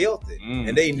is not healthy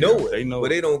and they know it, but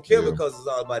they don't care because it's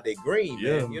all about their green,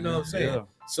 man. You know what I'm saying?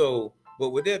 So, but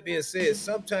with that being said,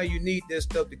 sometimes you need that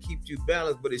stuff to keep you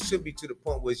balanced, but it should be to the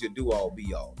point where it's your do all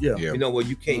be all. You know, where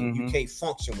you can't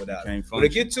function without it. When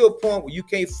it get to a point where you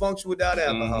can't function without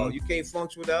alcohol, you can't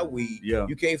function without weed,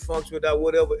 you can't function without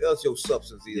whatever else your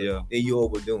substance is, then you're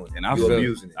overdoing it. And you're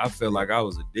abusing it. I felt like I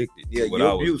was addicted to what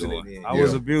I was doing. I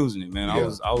was abusing it, man. I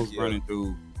was running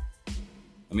through.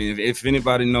 I mean, if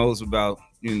anybody knows about,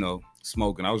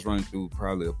 smoking, I was running through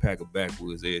probably a pack of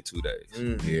backwoods every 2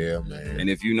 days. Yeah, man.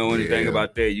 And if you know anything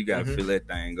about that, you gotta fill that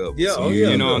thing up.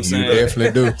 You know what I'm saying? You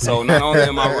definitely do. So not only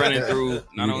am I running through,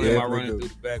 through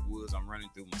the backwoods, I'm running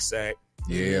through my sack.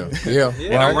 And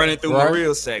I'm running through my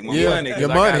real sack, my money. Your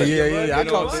money, I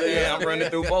caught that. I'm running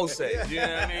through both sacks. You know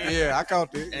what I mean? Yeah, I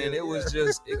caught it. And it was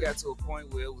just, it got to a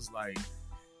point where it was like,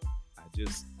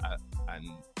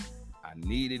 I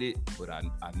needed it, but I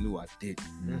knew I didn't.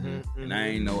 And I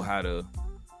ain't know how to,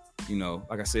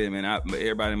 like I said, man,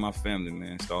 everybody in my family,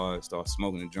 man, started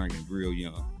smoking and drinking real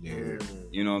young.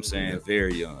 You know what I'm saying?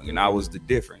 Very young. And I was the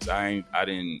difference. I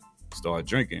didn't start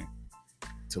drinking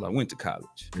till I went to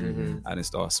college. I didn't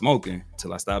start smoking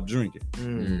till I stopped drinking.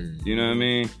 You know what I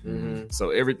mean? So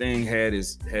everything had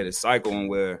its cycle on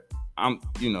where I'm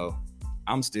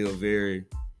still very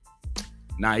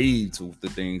naive to the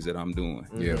things that I'm doing.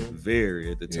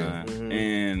 Very at the time.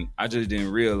 And I just didn't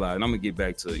realize, and I'm gonna get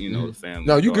back to, the family.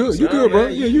 No, you good. You good, bro.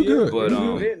 Yeah, you good. But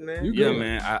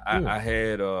man. I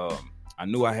had I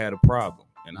knew I had a problem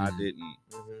and I didn't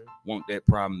want that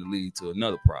problem to lead to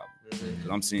another problem. Cause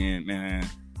I'm seeing, man,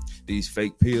 these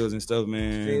fake pills and stuff,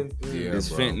 man.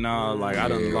 This fentanyl, like I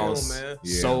done lost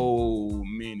so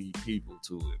many people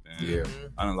to it, man.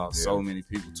 I done lost so many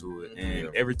people to it. And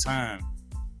every time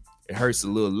it hurts a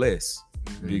little less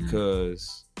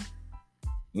because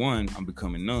one, I'm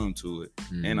becoming numb to it,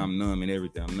 and I'm numb in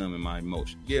everything. I'm numb in my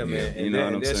emotions. Yeah, man. You know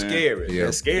what I'm saying? Scary.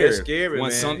 That's scary. That's scary.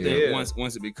 Once man. something,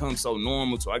 once it becomes so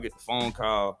normal, so I get the phone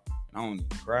call and I don't even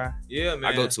cry. Yeah,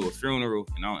 man. I go to a funeral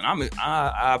and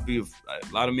I'll be. A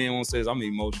lot of men won't say I'm an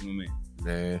emotional man.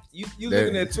 Man, you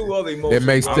looking at two other emotions.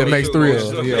 That makes three of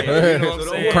us. You know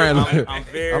what I'm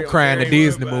saying? I'm crying the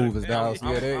Disney movies, dog.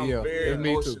 I'm very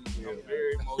me too. I'm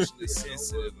very emotionally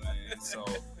sensitive, man. So,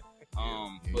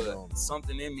 but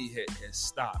something in me has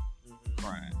stopped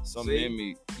crying. Something in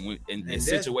me in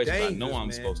situations I know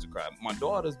I'm supposed to cry. My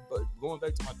daughter's, going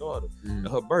back to my daughter,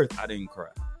 at her birth, I didn't cry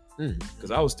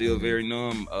because I was still very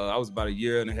numb. I was about 1.5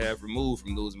 years removed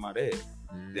from losing my dad.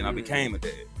 Then I became a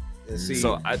dad.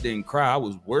 So I didn't cry. I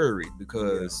was worried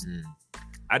because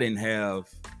I didn't have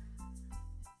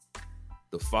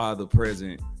the father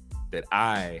present that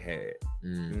I had.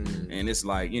 And it's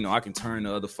like, I can turn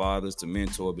to other fathers to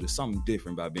mentor, but it's something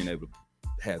different about being able to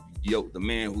have the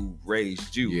man who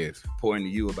raised you pour into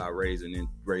you about raising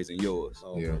yours.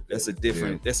 That's a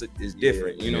different. It's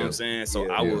different. You know what I'm saying?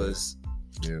 So I was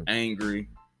angry.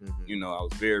 I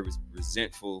was very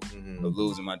resentful of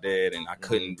losing my dad, and I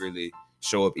couldn't really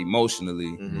show up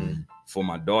emotionally for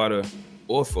my daughter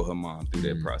or for her mom through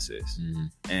that process.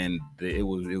 And it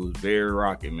was very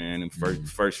rocky, man. And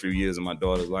first few years of my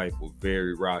daughter's life were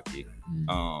very rocky.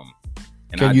 And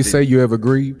Can you say you ever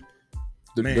grieved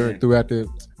throughout the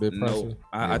process? No,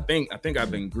 I think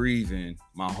I've been grieving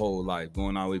my whole life,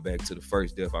 going all the way back to the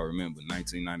first death I remember,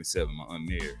 1997, my Aunt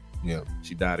Mary.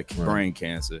 She died of brain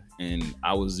cancer, and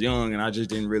I was young, and I just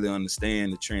didn't really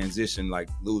understand the transition, like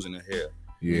losing her hair.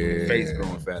 Face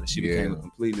growing fatter. She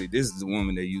became this is the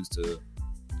woman that used to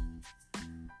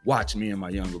watch me and my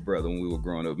younger brother when we were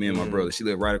growing up. Me and my brother, she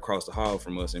lived right across the hall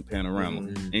from us in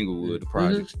Panorama, Inglewood, the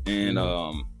projects. And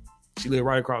she lived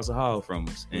right across the hall from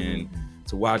us. And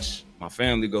to watch my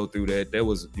family go through that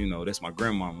was, you know, that's my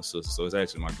grandmama's sister. So it's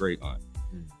actually my great aunt.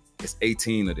 It's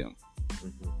 18 of them.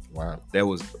 Wow. That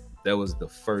was the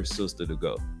first sister to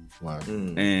go. Wow.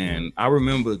 And I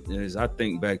remember, as I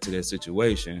think back to that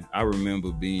situation, I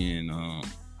remember being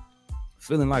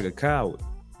feeling like a coward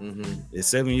at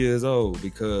 7 years old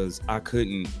because I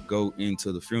couldn't go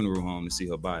into the funeral home to see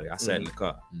her body. I sat in the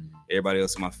car. Everybody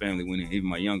else in my family went in, even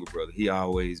my younger brother.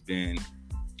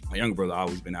 My younger brother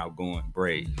always been outgoing,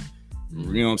 brave.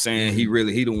 You know what I'm saying? He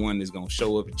the one that's gonna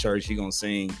show up at church. He gonna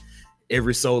sing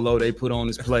every solo they put on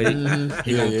his plate.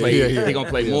 He gonna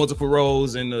play multiple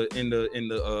roles in the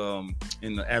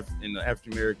African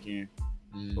American.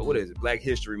 But what is it? Black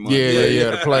History Month.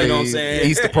 The play. You know what I'm saying?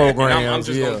 Easter program. I'm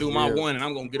just gonna do my one, and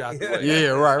I'm gonna get out the way. Yeah,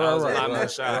 right. A lot more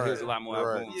shy. Here's a lot more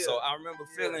outgoing. So I remember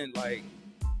feeling like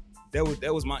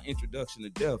that was my introduction to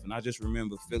death, and I just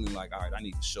remember feeling like, all right, I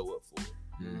need to show up for it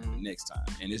next time.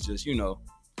 And it's just, you know,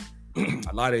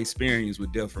 a lot of experience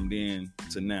with death from then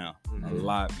to now. A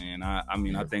lot, man. I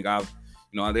mean, I think I've,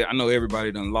 you know, I know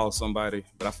everybody done lost somebody,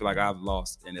 but I feel like I've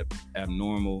lost an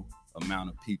abnormal amount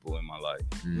of people in my life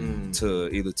to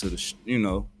the, you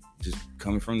know, just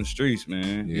coming from the streets,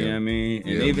 man. You know what I mean?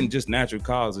 And even just natural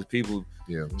causes, people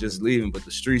just leaving. But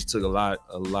the streets took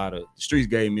the streets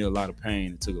gave me a lot of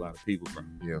pain. It took a lot of people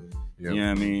from me. You know what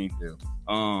I mean?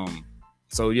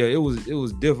 So yeah, it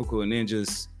was difficult. And then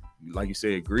just, like you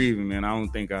said, grieving, man. I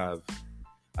think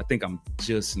I'm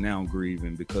just now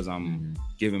grieving because I'm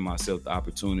giving myself the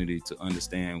opportunity to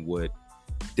understand what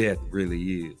death really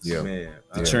is. Man.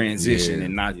 The transition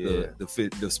and not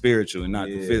the spiritual and not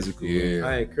the physical.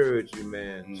 I encourage you,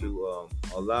 man, to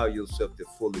allow yourself to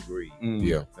fully grieve.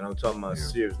 And I'm talking about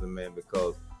seriously, man,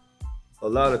 because a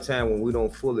lot of time when we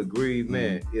don't fully grieve,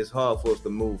 man, it's hard for us to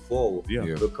move forward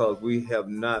because we have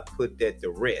not put that to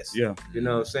rest. You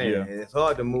know what I'm saying? And it's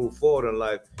hard to move forward in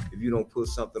life if you don't put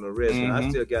something to rest. And I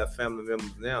still got family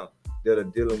members now that are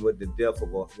dealing with the death of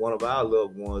one of our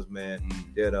loved ones, man,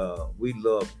 that we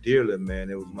love dearly, man.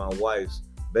 It was my wife's,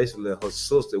 basically her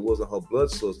sister. It wasn't her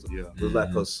blood sister. It was like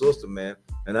her sister, man.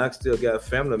 And I still got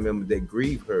family members that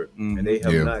grieve her, and they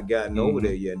have not gotten over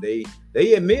there yet. They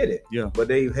admit it, but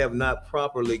they have not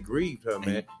properly grieved her,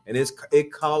 man. And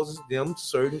it causes them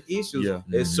certain issues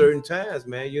at certain times,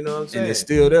 man. You know what I'm saying? And it's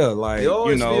still there. Like,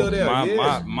 you know, still there.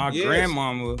 my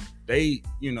grandmama, they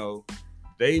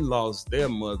lost their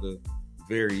mother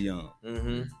very young.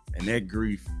 And that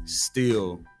grief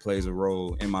still plays a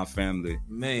role in my family.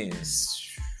 Man.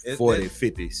 40,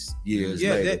 50 years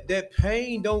later. That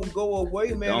pain don't go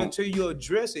away, man, until you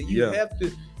address it. You have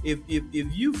to,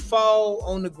 if you fall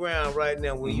on the ground right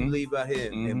now when you leave out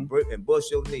here and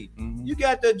bust your knee, you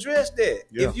got to address that.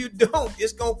 If you don't,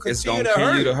 it's going to continue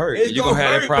to hurt. You're going to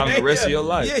have that problem the rest of your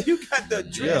life. Yeah, you got to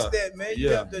address that, man. You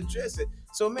have to address it.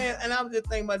 So, man, and I was just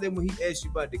thinking about that when he asked you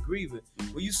about the grieving.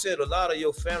 Well, you said a lot of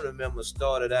your family members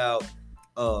started out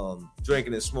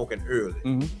drinking and smoking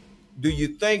early. Do you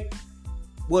think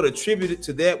what attributed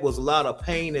to that was a lot of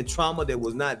pain and trauma that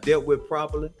was not dealt with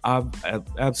properly?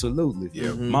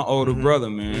 Absolutely. My older brother,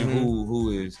 man,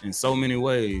 who is in so many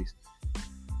ways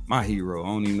my hero. I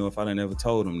don't even know if I done ever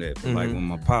told him that. But like when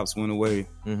my pops went away,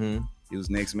 he was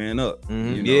next man up.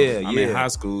 You know? I'm in high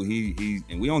school. He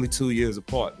and we only 2 years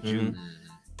apart. But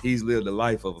he's lived the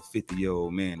life of a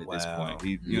 50-year-old man at this point.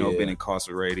 He, been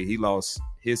incarcerated. He lost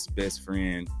his best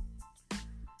friend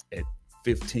at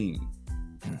 15.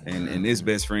 And this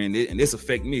best friend, and this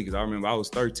affected me because I remember I was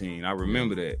 13. I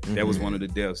remember that. That was one of the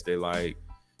deaths that, like,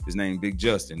 his name Big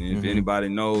Justin. And if anybody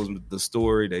knows the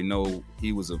story, they know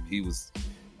he was a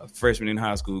freshman in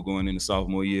high school going into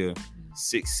sophomore year,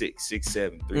 6'6",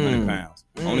 6'7", 300 pounds.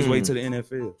 On his way to the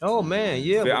NFL. Oh man,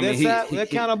 yeah. But I mean, that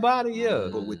kind of body,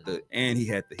 But with he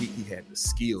had the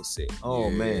skill set. Oh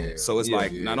man. So it's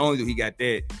not only do he got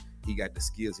that, he got the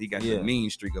skills. He got the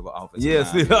mean streak of an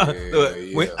offensive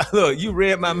line. Look, you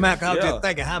read my mouth. I was just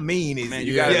thinking, how mean is man? he?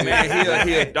 You got it, man.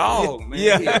 He a dog, man. He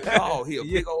a dog. He a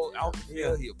big old out the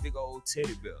field. He a big old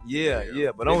teddy bear.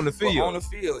 But on the field,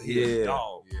 he a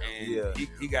dog. And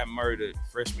he got murdered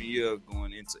freshman year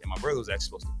going into. And my brother was actually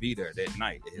supposed to be there that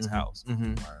night at his house.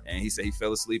 And he said he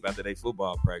fell asleep after their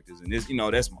football practice. And this,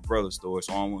 that's my brother's story,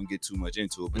 so I don't want to get too much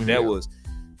into it. But that was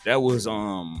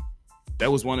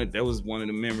one of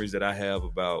the memories that I have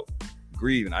about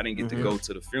grieving. I didn't get to go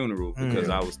to the funeral because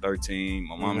I was 13.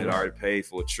 My mom had already paid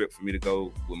for a trip for me to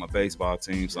go with my baseball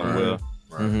team somewhere.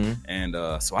 And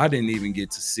so I didn't even get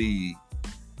to see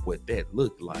what that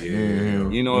looked like.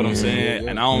 You know what I'm saying?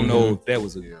 And I don't know if that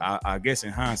was I guess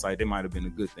in hindsight, that might have been a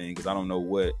good thing because I don't know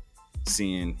what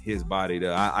seeing his body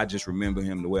there. I just remember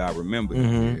him the way I remember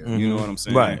him. You know what I'm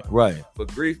saying? Right.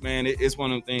 But grief, man, it's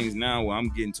one of them things now where I'm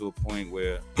getting to a point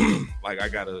where, like, I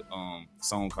got a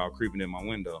song called "Creeping in My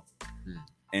Window,"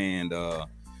 and to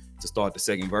start the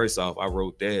second verse off, I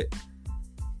wrote that.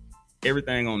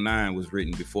 Everything on 9 was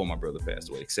written before my brother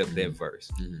passed away, except that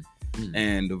verse.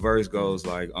 And the verse goes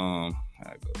like, I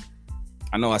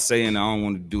know I say, and I don't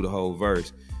want to do the whole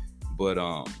verse, but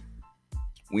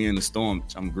we in the storm,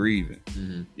 I'm grieving.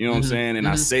 You know what I'm saying? And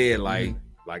I say it like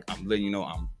I'm letting you know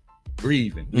I'm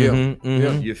grieving.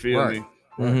 You feel me?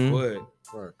 But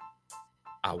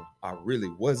I really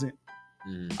wasn't.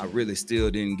 I really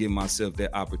still didn't give myself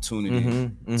that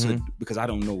opportunity to, because I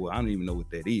don't even know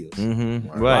what that is.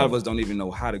 A lot of us don't even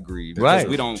know how to grieve. Because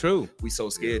we don't. True. We so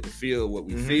scared to feel what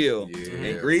we feel.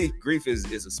 And grief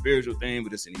is a spiritual thing,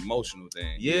 but it's an emotional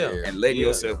thing. And letting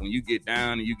yourself, when you get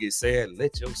down and you get sad,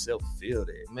 let yourself feel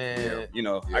that. Man. You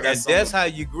know, and that's how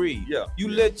you grieve. You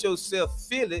let yourself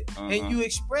feel it and you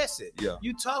express it.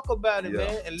 You talk about it,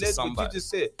 man, and let what you just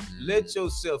said. Let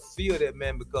yourself feel that,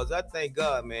 man, because I thank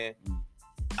God, man.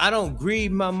 I don't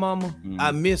grieve my mama.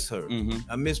 I miss her.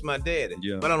 I miss my daddy,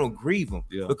 but I don't grieve them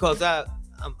because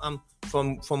I'm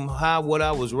from what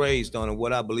I was raised on and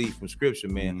what I believe from Scripture,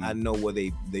 man. I know where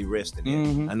they resting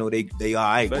in. I know they all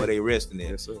right where they resting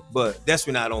in. Yes, but that's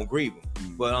when I don't grieve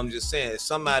them. But I'm just saying, if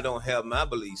somebody don't have my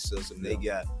belief system, they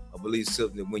got a belief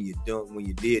system that when you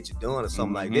did, you're done or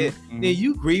something like that, then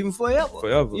you grieving forever.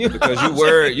 Because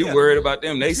you worried about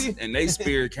them. They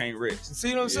spirit can't rest.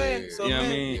 See what I'm saying? So, you know what I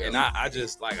mean? And I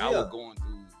just I was going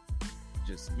through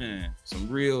just some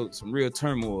real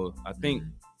turmoil. I think,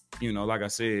 you know, like I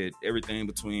said, everything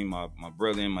between my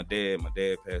brother and my dad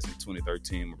passed in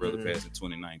 2013, my brother passed in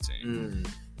 2019.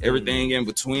 Everything in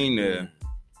between there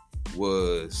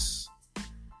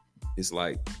it's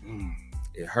like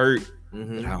it hurt.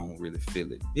 But I don't really feel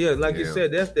it. Like you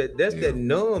said, that's that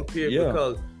numb period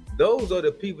because those are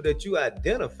the people that you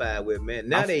identify with, man.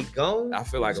 Now they gone. I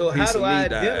feel like so. A piece how do of me I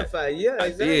identify? Died.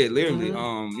 Exactly. Literally.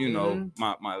 You know,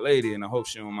 my lady, and I hope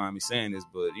she don't mind me saying this,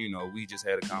 but you know, we just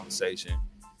had a conversation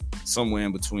somewhere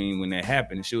in between when that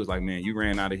happened, and she was like, "Man, you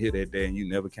ran out of here that day, and you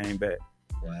never came back."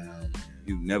 Wow.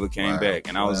 You never came back,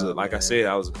 and I was like I said,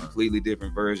 I was a completely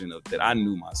different version of that I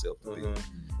knew myself to be.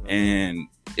 And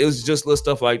it was just little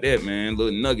stuff like that, man.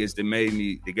 Little nuggets that made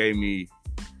me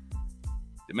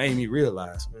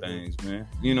realize some things, man.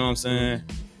 You know what I'm saying?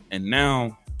 And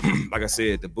now, like I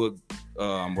said, the book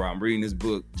where I'm reading this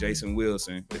book, Jason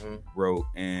Wilson wrote,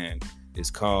 and it's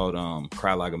called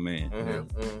 "Cry Like a Man."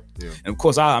 And of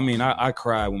course, I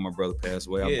cried when my brother passed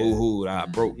away. I boo-hooed. I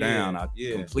broke down. I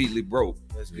completely broke.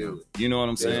 That's good. You know what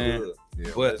I'm saying?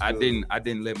 But that's I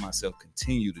didn't let myself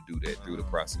continue to do that through the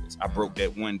process. I broke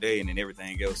that one day, and then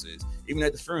everything else is. Even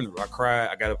at the funeral, I cried.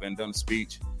 I got up and done a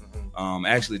speech.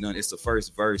 It's the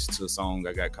first verse to a song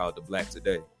I got called "The Black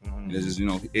Today." And it's just, you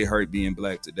know, it hurt being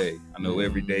black today. I know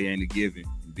every day ain't a given.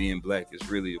 Being black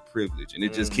is really a privilege, and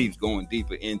it just keeps going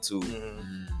deeper into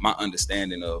my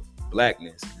understanding of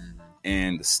blackness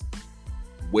and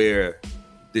where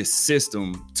this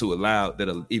system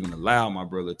even allow my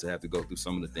brother to have to go through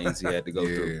some of the things he had to go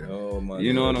through.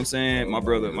 You know what I'm saying? My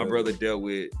brother dealt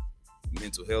with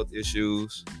mental health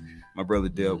issues. My brother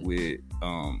dealt with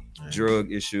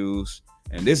drug issues,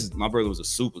 and my brother was a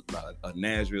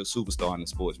Nashville superstar in the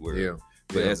sports world.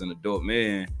 But as an adult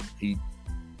man,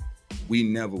 we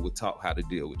never were taught how to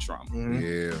deal with trauma.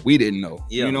 We didn't know.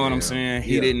 You know what I'm saying?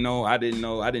 He didn't know. I didn't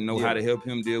know. I didn't know how to help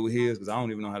him deal with his, because I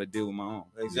don't even know how to deal with my own.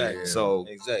 Exactly. So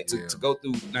to go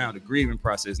through now the grieving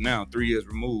process, now 3 years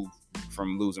removed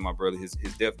from losing my brother, his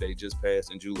death date just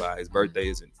passed in July. His birthday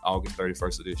is in August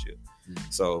 31st of this year.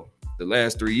 So the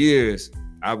last 3 years,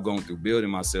 I've gone through building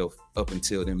myself up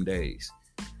until them days.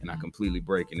 And I completely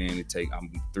break, and then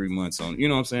I'm 3 months on, you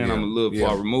know what I'm saying? I'm a little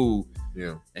far removed.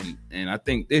 And I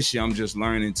think this year I'm just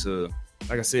learning to,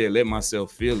 like I said, let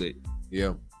myself feel it.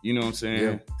 You know what I'm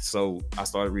saying? So I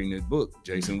started reading this book,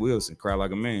 Jason Wilson, Cry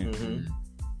Like a Man.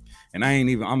 And I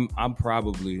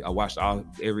watched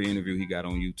every interview he got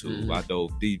on YouTube. I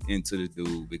dove deep into the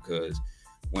dude because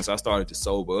once I started to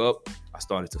sober up, I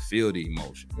started to feel the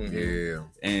emotion.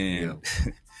 And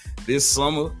this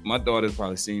summer, my daughter's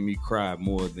probably seen me cry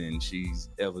more than she's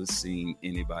ever seen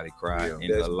anybody cry in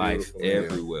her life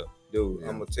everywhere. Dude,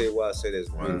 I'm gonna tell you why I say that's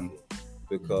beautiful.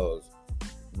 Because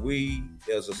we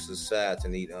as a society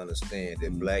need to understand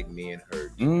that black men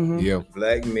hurt.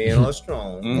 Black men are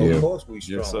strong. Of course we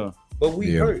strong. But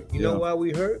we hurt. You know Yeah. why we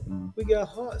hurt? Mhm. We got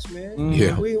hearts, man. Mhm.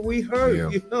 Yeah. We hurt. Yeah.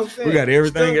 You know what I'm saying? We got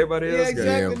everything Stuff- everybody else got.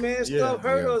 exactly, Yeah. man. Yeah. Stuff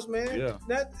hurt Yeah. us, man.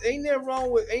 Yeah. Ain't there wrong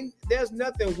with there's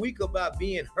nothing weak about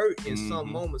being hurt in some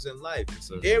Mhm. moments in life. Yes,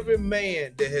 sir. Every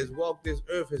man that has walked this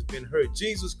earth has been hurt.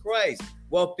 Jesus Christ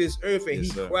walked this earth and Yes,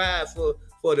 he sir. cried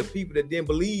for the people that didn't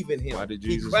believe in him. Why did He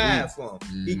Jesus cried weep? for them.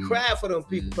 Mhm. He cried for them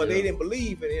people because Yeah. they didn't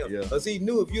believe in him. Yeah. Because he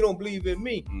knew if you don't believe in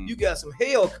me, Mm. you got some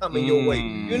hell coming your way.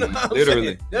 You know what I'm Literally.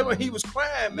 saying? That's when he was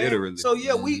crying, man. Literally. So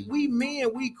yeah, we men,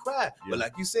 we cry. Yeah. But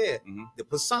like you said, Mhm. the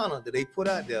persona that they put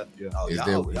out there, Yeah. oh, Is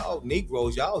y'all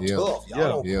Negroes, y'all Yeah. tough. Y'all Yeah.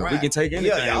 don't Yeah. cry. We can take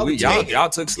anything. Yeah, y'all We- can y'all, take it. y'all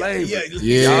took slavery. Yeah, Yeah.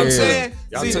 you know what I'm saying?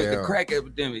 Y'all See, took Yeah. the crack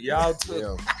epidemic. Y'all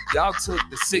took y'all took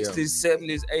the 60s,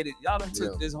 70s, 80s. Y'all done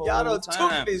took Yeah. this whole y'all done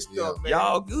time. took this stuff, man.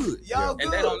 Y'all good. Y'all And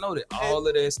they good. don't know that all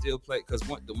of that still play. Because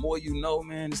the more you know,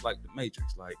 man, it's like the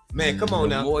Matrix. Like Man, come on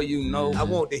the now. more you know. I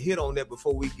want to hit on that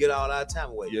before we get all our time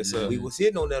away. Yes, sir. We was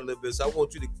hitting on that a little bit, so I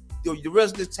want you to do the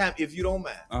rest of this time, if you don't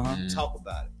mind, Uh-huh. talk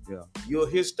about it. Yeah. You're a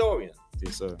historian.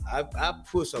 Yes, sir. I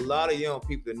push a lot of young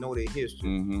people to know their history.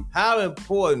 Mm-hmm. How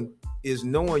important is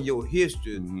knowing your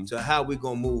history Mhm. to how we're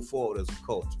gonna move forward as a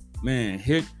culture? Man,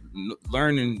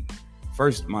 learning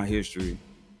first my history.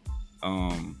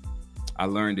 I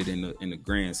learned it in the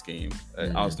grand scheme at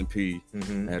Mhm. Austin P.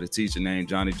 Mm-hmm. I had a teacher named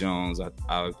Johnny Jones.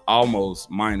 I almost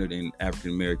minored in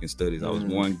African American studies. I was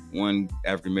Mhm. one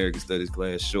African American studies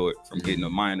class short from getting a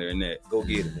minor in that. Go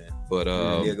get it, man. But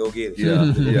Yeah, go get it. yeah,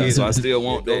 Go yeah. get So it. I still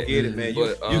want Go that. get it, man.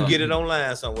 You But, can get it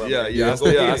online somewhere. yeah, man. yeah, Go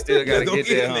get I it. still gotta Go get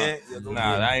it, that, huh? man. Yeah, go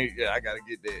Nah, get it. I gotta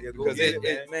get that Yeah, go because get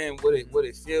it, man, what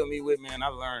it filled me with, man. I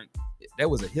learned that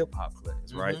was a hip hop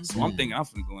class, right? Mhm. So I'm thinking I'm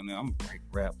finna go in there. I'm writing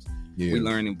raps. Yeah. We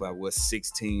learning about what's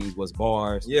 16s, what's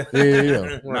bars. Yeah.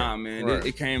 Yeah. Nah, man, Right.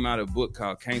 it came out of a book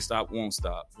called "Can't Stop, Won't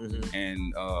Stop," Mhm.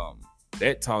 and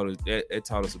that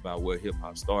taught us about where hip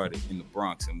hop started in the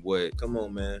Bronx and what, Come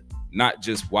on, man. not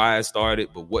just why it started,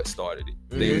 but what started it.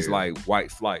 Mhm. Things like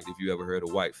White Flight, if you ever heard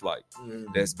of White Flight. Mhm.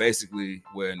 That's basically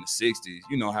where in the 60s,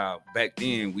 you know how back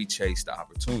then we chased the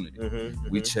opportunity. Mhm.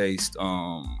 We chased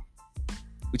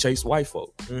white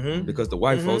folks Mhm. because the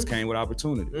white Mhm. folks came with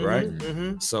opportunity, Mhm. right?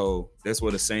 Mhm. So that's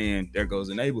where the saying "there goes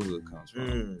the neighborhood" comes from.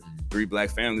 Mhm. 3 black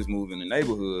families move in the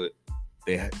neighborhood,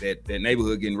 that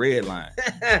neighborhood getting redlined.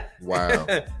 Wow.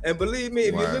 And believe me,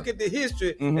 if you Wow. look at the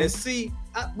history Mhm. and see,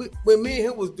 when me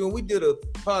and him was doing, we did a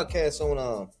podcast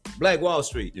on Black Wall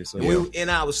Street. Yes, sir. And we, in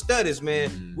our studies, man,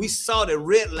 Mhm. we saw the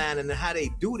redlining and how they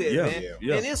do that, Yeah, man.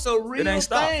 yeah. And it's a real ain't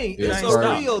stopped. thing. It It's ain't a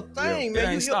stopped. real thing, It man. ain't You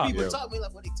hear stopped. people Yeah. talk me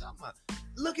like, what they talking about?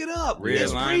 Look it up. Redlining,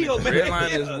 It's real, man. redlining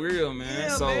Yeah. is real, man.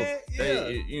 Yeah, so man. Yeah.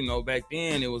 you know, back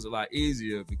then it was a lot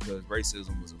easier because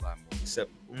racism was a lot more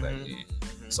acceptable back Mhm. then.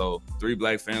 Mhm. So 3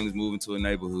 black families moving to a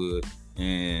neighborhood,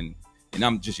 and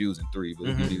I'm just using 3, but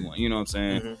it could be one. You know what I'm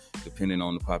saying? Mhm. Depending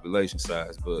on the population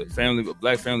size. But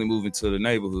black family moving to the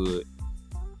neighborhood,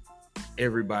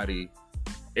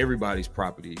 everybody's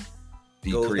property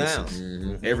Goes decreases. down.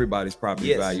 Mhm. Everybody's property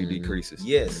Yes. value Mhm. decreases.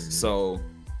 Yes. So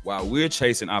while we're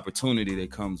chasing opportunity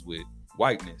that comes with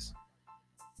whiteness,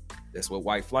 that's what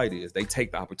white flight is. They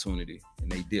take the opportunity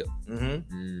and they dip.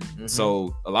 Mm-hmm. Mhm.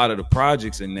 So a lot of the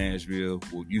projects in Nashville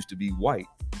used to be white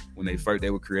when they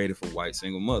were created for white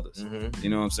single mothers. Mm-hmm. You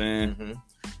know what I'm saying?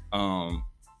 Mm-hmm.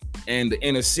 And the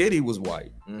inner city was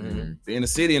white. Mm-hmm. The inner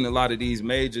city in a lot of these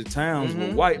major towns were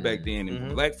Mhm. white back then,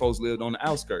 and Mhm. black folks lived on the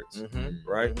outskirts, Mm-hmm.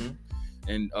 right? Mm-hmm.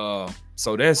 And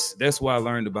so that's why I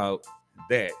learned about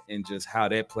that and just how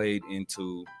that played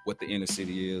into what the inner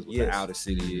city is, what Yes. the outer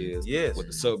city is, Yes. what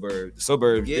the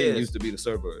suburbs Yes. didn't used to be the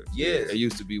suburbs. Yes. They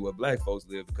used to be where black folks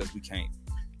live because we can't.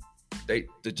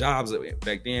 The jobs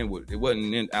back then it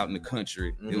wasn't out in the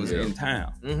country. It was Mhm. in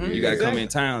town. Mhm. You got to come Exactly. in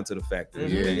town to the factory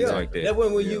Mhm. and things Yeah. like that. That's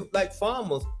when Yeah. you like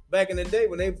farmers back in the day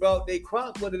when they brought their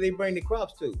crops. What did they bring the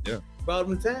crops to? Yeah. Brought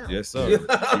them to town. Yes, sir. You know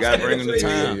what I'm gotta saying? bring them to That's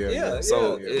what it town. is. Yeah.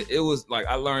 So yeah. it was like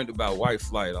I learned about white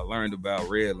flight. I learned about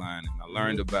redlining. I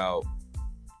learned about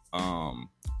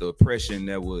the oppression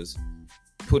that was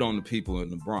put on the people in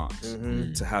the Bronx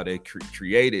Mhm. to how they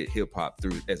created hip hop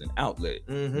through as an outlet.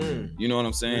 Mhm. You know what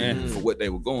I'm saying? Mhm. For what they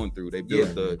were going through, they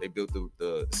built Yeah.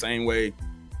 the same way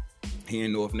here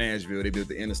in North Nashville. They built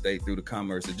the interstate through the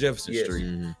commerce of Jefferson Yes. Street.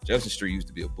 Mhm. Jefferson Street used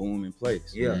to be a booming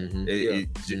place. Yeah. Mhm.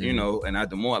 You know, and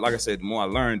the more I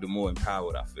learned, the more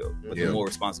empowered I felt, but Yeah. the more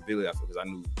responsibility I felt because I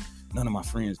knew none of my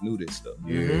friends knew this stuff.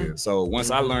 Yeah. So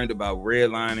once I learned about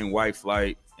redlining, white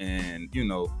flight, and you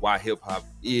know why hip hop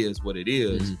is what it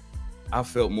is, Mhm. I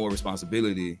felt more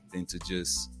responsibility than to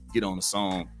just get on a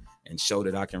song and show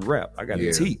that I can rap. I got to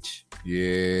Yeah. teach.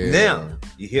 Yeah. Now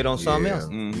you hit on something Yeah. else.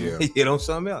 Mhm. Yeah. You hit on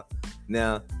something else.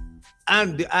 Now,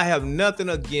 I have nothing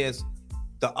against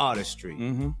the artistry.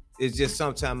 Mm-hmm. it's just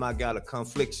sometimes I got a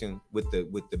confliction with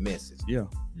the message. Yeah.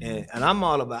 And I'm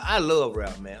all about. I love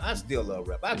rap, man. I still love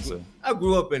rap. I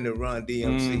grew up in the Run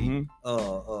DMC.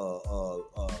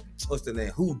 What's the name?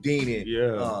 Houdini.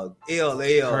 Yeah.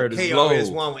 LL. Curtis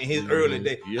KRS-One in his early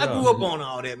days. Yeah. I grew up on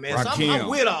all that, man. So I'm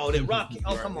with all that. Rakim.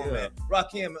 Oh, come on, man.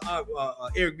 Rakim,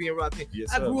 Eric B. and Rakim.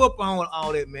 Yes, I grew up on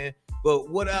all that, man.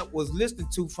 But what I was listening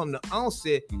to from the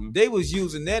onset, they was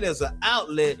using that as an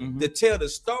outlet to tell the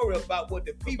story about what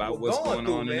the people were going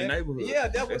through, man. In the neighborhood. Yeah,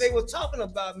 that's what they were talking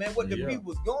about, man. What the people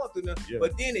was going through. Yeah.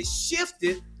 But then it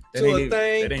shifted that to a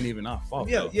thing. That ain't even our fault.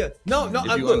 Yeah, though. yeah. No.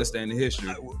 If you understand the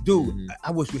history, dude, I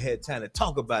wish we had time to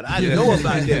talk about it. I know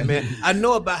about that, man. I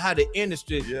know about how the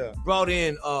industry brought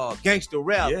in gangster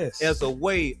rap as a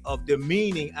way of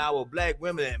demeaning our black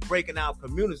women and breaking our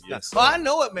communities. Yes, I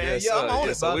know it, man. Yes, I'm on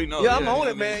it, so we know. I'm on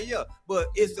it, man. Yeah, but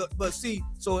see,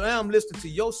 so now I'm listening to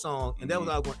your song, and that was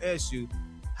what I was going to ask you.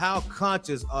 How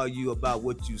conscious are you about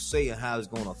what you say and how it's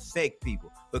going to affect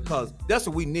people? Because that's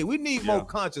what we need. We need more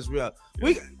conscious rap.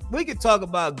 We can talk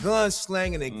about gun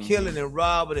slinging and killing and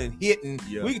robbing and hitting.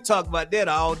 Yeah. We can talk about that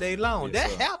all day long.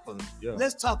 That happens. Yeah.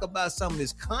 Let's talk about some of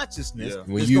this consciousness that's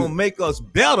going to make us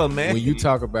better, man. When you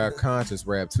talk about conscious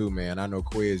rap too, man, I know,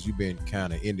 Quiz, you've been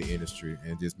kind of in the industry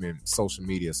and just been social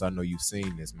media, so I know you've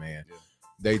seen this, man.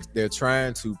 Yeah. They're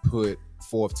trying to put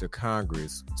forth to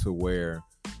Congress to where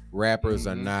rappers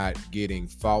are not getting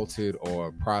faulted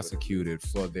or prosecuted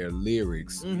for their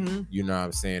lyrics, you know what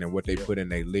I'm saying, and what they put in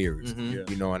their lyrics,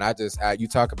 you know. And you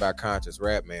talk about conscious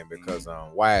rap, man, because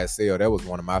YSL, that was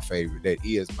one of my favorite. That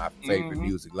is my favorite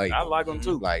music label. I like them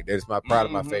too. Like that's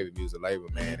probably my favorite music label,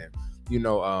 man. And you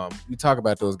know, you talk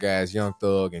about those guys, Young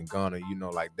Thug and Gunna. You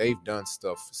know, like they've done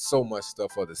so much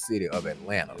stuff for the city of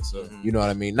Atlanta. You know what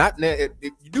I mean? Not if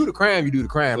you do the crime, you do the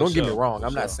crime. Don't get me wrong.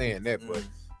 I'm not saying that, but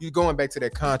you going back to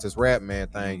that conscious rap, man,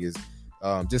 thing is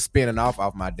just spinning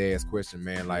off my dad's question,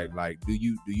 man. Like do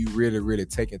you really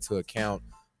take into account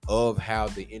of how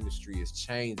the industry is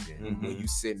changing when you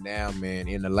sitting down, man,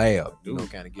 in the lab, you know,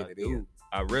 kind of getting it in?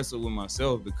 I wrestle with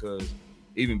myself because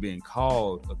even being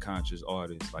called a conscious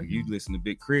artist, like you listen to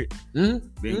Big Crit,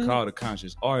 being called a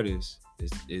conscious artist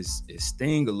is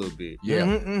sting a little bit.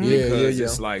 Because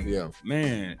it's like,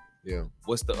 man. Yeah.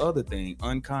 What's the other thing?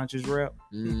 Unconscious rap.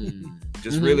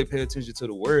 Just really pay attention to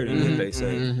the word and what they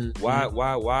say. Why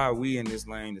are we in this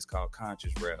lane that's called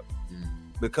conscious rap?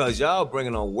 Because y'all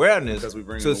bringing awareness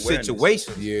to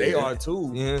situations. Yeah. They are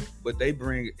too. Yeah. But they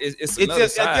bring it's another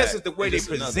side. I guess it's the way they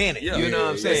present it. You know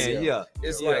what I'm saying? Yeah.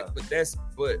 It's like,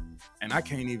 and I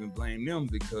can't even blame them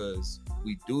because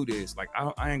we do this. Like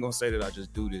I ain't gonna say that I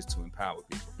just do this to empower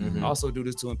people. I also do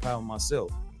this to empower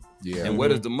myself. Yeah. And where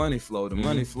does the money flow? The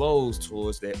money flows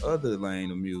towards that other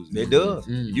lane of music. It does.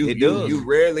 You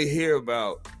rarely hear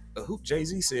about who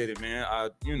Jay-Z said it, man. I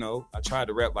tried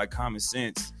to rap like Common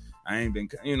Sense. I ain't been,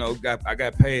 I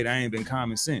got paid. I ain't been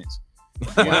common sense.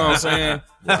 You know what I'm saying?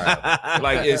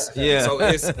 Like it's so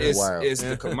it's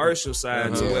the commercial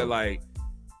side to where like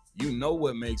you know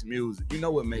what makes music, you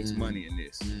know what makes money in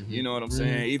this. You know what I'm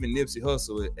saying? Even Nipsey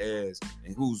Hussle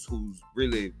and who's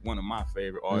really one of my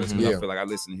favorite artists. I feel like I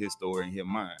listen to his story and hear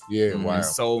mine. In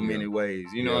so many ways.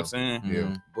 You know what I'm saying?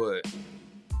 Yeah. But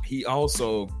he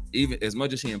also, even as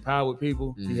much as he empowered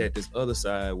people, he had this other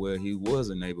side where he was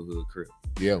a neighborhood crip.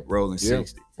 Rolling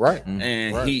 60. Right.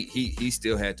 And he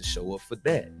still had to show up for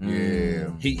that.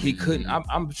 He couldn't.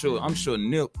 I'm sure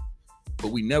Nip, but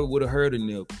we never would have heard of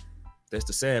Nip. That's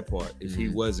the sad part. If he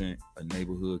wasn't a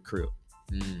neighborhood crip.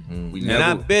 And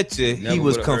I bet you he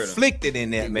was conflicted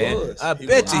in that, man. I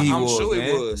bet you he was. I'm sure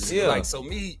he was. Yeah. Like, so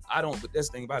me, I don't, but that's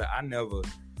the thing about it.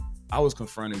 I was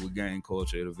confronted with gang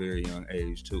culture at a very young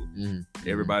age too.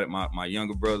 Everybody, my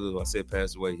younger brother, who I said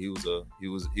passed away, he was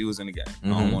in the gang. I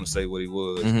don't want to say what he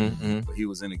was, but he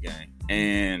was in the gang.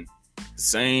 And the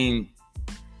same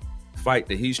fight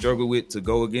that he struggled with to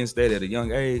go against that at a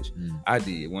young age, I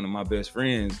did. One of my best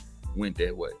friends went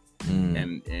that way.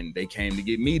 And they came to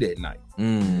get me that night.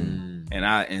 And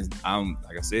I'm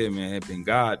like I said, man, it had been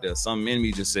God. There's something in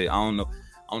me just said, I don't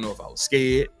know if I was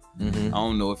scared. I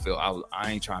don't know if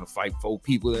I ain't trying to fight 4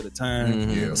 people at a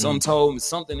time.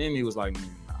 Something in me was like,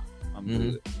 nah, I'm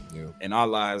good. And our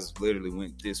lives literally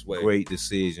went this way. Great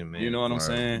decision, man. You know what I'm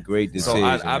saying? Great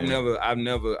decision. So I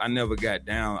never got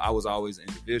down. I was always an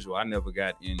individual. I never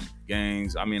got in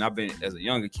gangs. I mean, I've been as a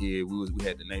younger kid. We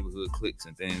had the neighborhood cliques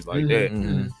and things like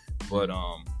that. But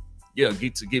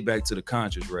to get back to the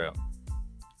conscious rap,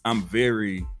 I'm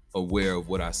very aware of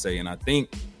what I say, and I think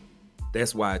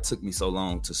that's why it took me so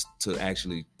long to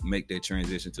actually make that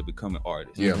transition to become an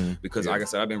artist. Because like I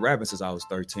said, I've been rapping since I was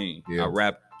 13.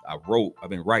 I've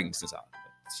been writing since I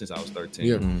was since I was 13.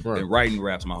 Yeah, Been writing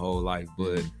raps my whole life,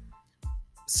 but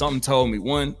something told me,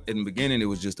 one, in the beginning, it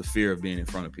was just the fear of being in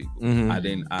front of people.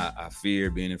 I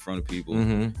feared being in front of people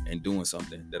and doing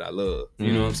something that I love.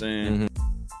 You know what I'm saying?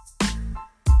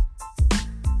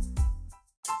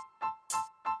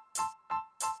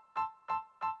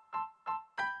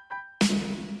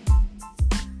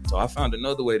 So I found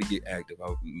another way to get active.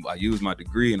 I used my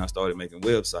degree and I started making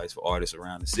websites for artists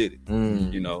around the city.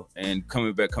 You know, and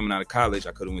coming out of college,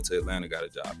 I could have went to Atlanta, got a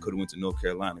job. Could have went to North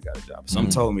Carolina, got a job. Some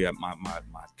told me that my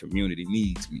community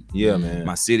needs me. Yeah, man.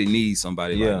 My city needs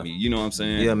somebody like me. You know what I'm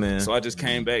saying? Yeah, man. So I just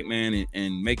came back, man,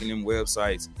 and making them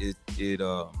websites.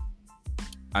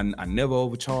 I never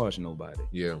overcharged nobody.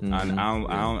 Yeah,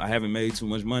 I haven't made too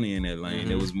much money in that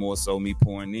lane. It was more so me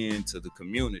pouring into the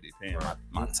community, paying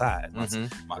my tithe,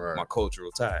 my cultural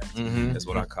tithe. That's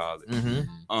what I call it.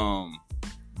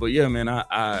 But yeah, man,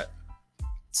 I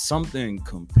something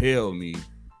compelled me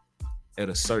at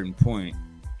a certain point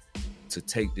to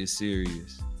take this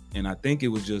serious, and I think it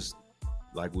was just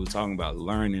like we were talking about,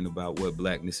 learning about what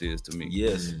blackness is to me.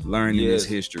 Yes, learning this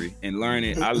history and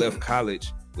learning. I left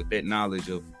college with that knowledge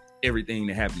of everything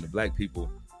that happened to black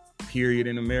people, period,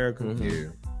 in America.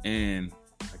 And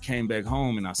I came back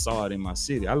home and I saw it in my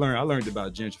city. I learned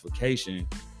about gentrification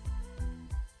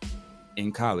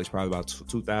in college, probably about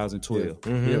 2012.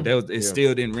 It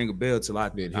still didn't ring a bell till I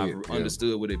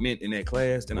understood what it meant in that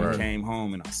class. Then I came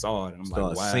home and I saw it, and I'm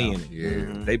like, wow. Seeing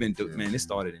it. They've been man, it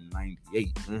started in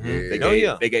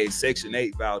 '98. They gave Section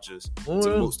 8 vouchers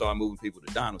to start moving people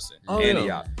to Donaldson,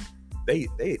 Antioch.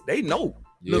 They know.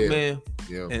 Look, man,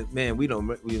 and man, we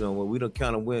don't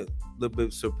kind of went a little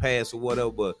bit surpassed or whatever,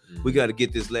 but we got to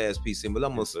get this last piece in. But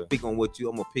I'm gonna speak on I'm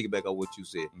gonna piggyback on what you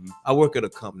said. I work at a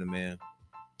company, man.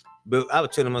 But I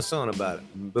was telling my son about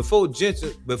it. Before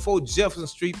Jefferson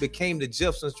Street became the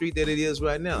Jefferson Street that it is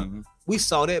right now, we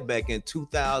saw that back in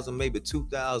 2000, maybe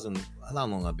 2000. How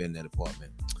long I've been in that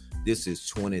apartment? This is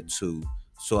 22.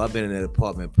 So I've been in that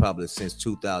apartment probably since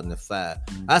 2005.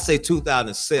 I say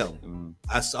 2007.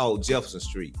 I saw Jefferson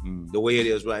Street the way it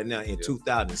is right now in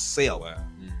 2007. Wow.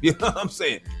 You know what I'm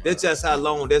saying? That's just how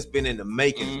long that's been in the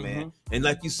makings, man. And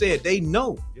like you said, they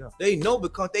know. They know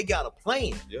because they got a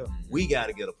plan. We got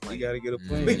to get a plan. We can't get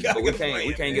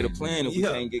a plan if we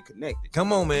can't get connected.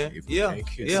 Come on, man. If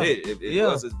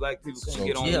us as black people can't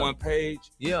get on one page,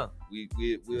 we'll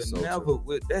never.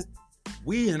 That's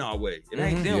we in our way. It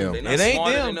ain't them. They not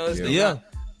smarter than us.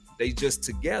 They just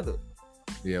together.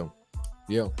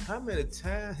 How many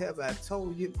times have I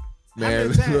told you? Man,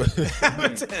 That's what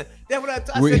I said.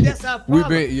 That's our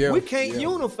problem. We can't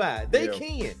unify. They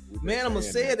can. Man, I'm gonna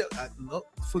say it.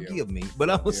 Forgive me, but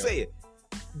I'm gonna say it.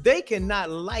 They cannot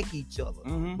like each other,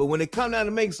 but when it come down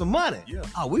to making some money,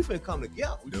 we finna come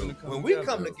together. When we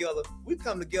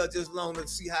come together just long to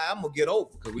see how I'm gonna get over.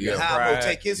 How I'm gonna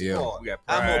take his part.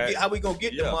 How we gonna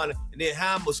get the money, and then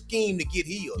how I'm gonna scheme to get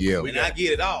healed. And I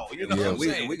get it all. You know what I'm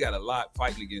saying? We got a lot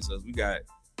fighting against us. We got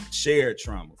shared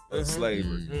trauma of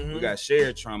slavery. We got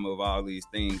shared trauma of all these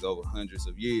things over hundreds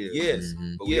of years.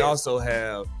 But we also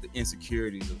have the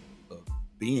insecurities of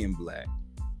being black.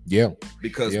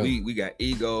 Because we got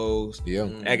egos,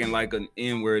 acting like an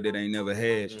N-word that ain't never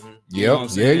had. You know what I'm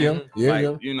saying?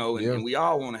 You know, and we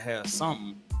all want to have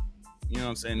something. You know what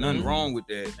I'm saying? Nothing wrong with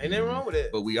that. Ain't nothing wrong with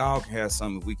it. But we all can have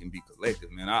something if we can be collective,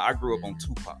 man. I grew up on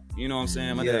Tupac. You know what I'm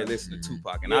saying? My dad listened to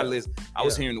Tupac. And I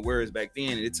was hearing the words back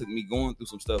then, and it took me going through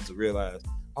some stuff to realize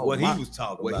what he was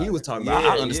talking about.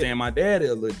 I understand my dad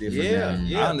a little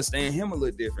different. I understand him a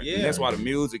little different. And that's why the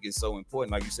music is so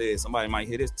important. Like you said, somebody might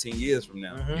hear this 10 years from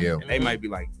now. And they might be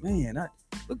like, man,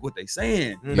 look what they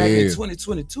saying back in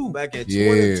 2022. Back in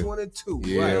 2022.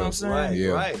 You know what I'm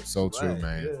saying? Right. So true,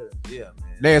 man. Yeah, man.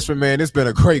 Nashville, man, it's been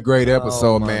a great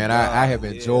episode, man. I have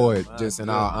enjoyed, just in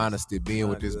all honesty, being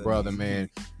with this brother, man,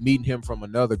 meeting him from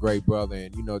another great brother.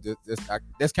 And, you know,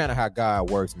 that's kind of how God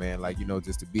works, man. Like, you know,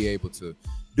 just to be able to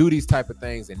do these type of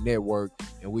things and network,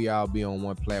 and we all be on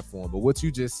one platform. But what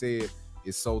you just said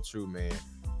is so true, man.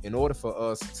 In order for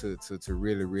us to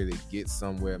really get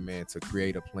somewhere, man, to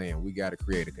create a plan, we got to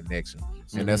create a connection.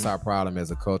 And that's our problem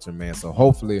as a culture, man. So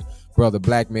hopefully, brother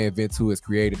Black Man Vent 2 has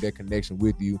created that connection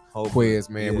with you. Quez,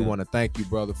 man, we want to thank you,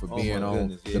 brother, for being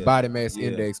on the Body Mass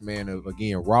Index, man, of,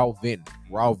 again, raw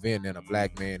venting and a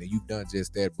black man. And you've done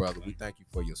just that, brother. We thank you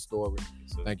for your story.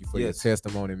 Thank you for your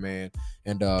testimony, man.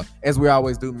 And as we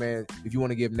always do, man, if you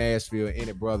want to give Nashville,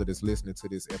 any brother that's listening to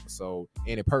this episode,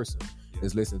 any person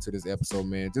that's listening to this episode,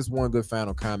 man, just one good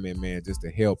final comment, man, just to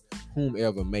help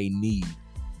whomever may need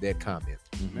that comment.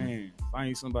 Man, find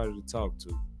you somebody to talk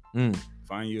to.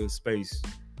 Find you a space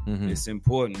It's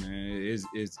important, man.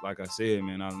 It's like I said,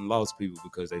 man, I lost people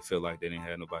because they felt like they didn't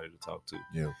have nobody to talk to.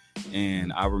 Yeah.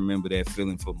 And I remember that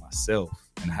feeling for myself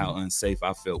and how unsafe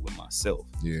I felt with myself.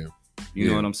 Yeah. You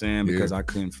know what I'm saying? Because I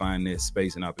couldn't find that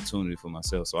space and opportunity for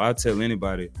myself. So I tell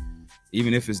anybody,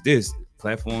 even if it's this,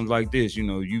 platforms like this, you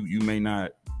know, you may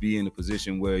not be in a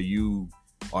position where you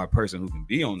are a person who can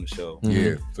be on the show.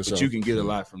 Yeah, but for sure. you can get a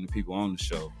lot from the people on the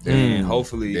show. And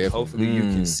hopefully you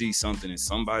can see something in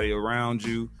somebody around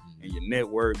you and your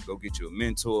network. Go get you a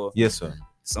mentor. Yes, sir.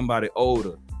 Somebody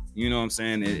older. You know what I'm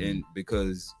saying? And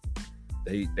because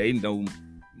they know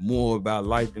more about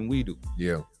life than we do.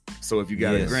 Yeah. So if you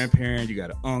got a grandparent, you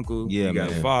got an uncle, you got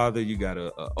a father, you got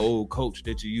a old coach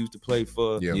that you used to play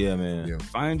for. Yeah, man. Yeah.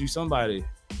 Find you somebody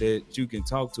that you can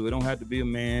talk to. It don't have to be a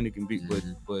man. It can be,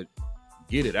 but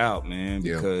get it out, man,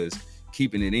 because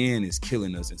keeping it in is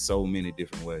killing us in so many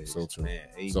different ways. So true. Man,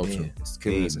 So true. It's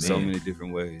killing us in so many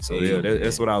different ways. So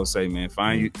that's what I would say, man.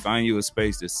 Find you a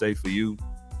space that's safe for you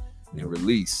and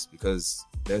release, because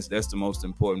that's the most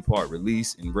important part.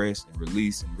 Release and rest and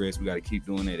release and rest. We got to keep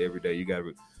doing that every day. You got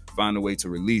to find a way to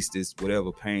release this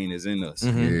whatever pain is in us.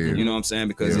 You know what I'm saying?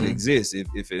 Because it exists. If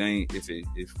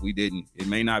we didn't, it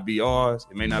may not be ours.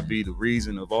 It may not be the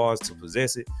reason of ours to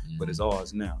possess it, but it's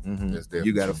ours now.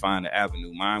 You got to find the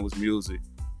avenue. Mine was music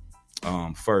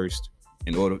first,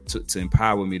 in order to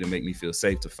empower me, to make me feel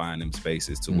safe, to find them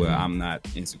spaces to where I'm not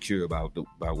insecure about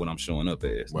what I'm showing up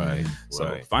as. Right.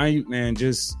 So find you, man.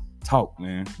 Just talk,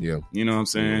 man. Yeah. You know what I'm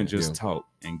saying? Just talk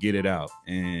and get it out.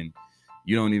 And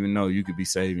you don't even know you could be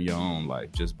saving your own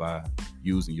life just by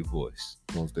using your voice.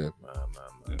 Most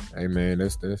definitely. Hey, man,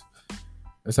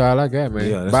 that's all I got, man.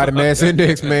 Yeah, Body Mass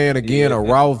Index, man. Again, a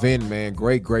raw vent, man.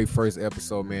 Great first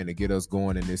episode, man, to get us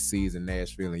going in this season,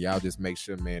 Nashville. And y'all just make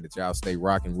sure, man, that y'all stay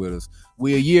rocking with us.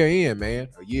 We a year in, man.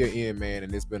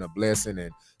 And it's been a blessing.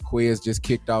 And Quez just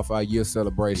kicked off our year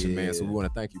celebration, man. So we want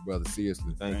to thank you, brother,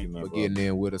 seriously. Thank you, man, for getting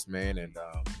in with us, man. And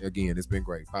again, it's been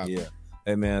great. Yeah.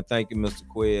 Hey, man, thank you, Mr.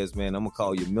 Quez, man. I'm going to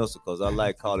call you Mr. because I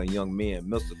like calling young men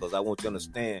Mr. because I want you to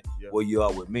understand where you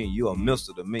are with me. You are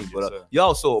Mr. to me, but you're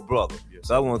also a brother.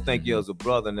 So I want to thank you as a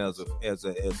brother and as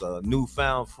a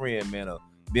newfound friend, man,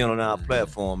 being on our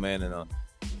platform, man. And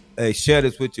hey, share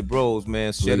this with your bros,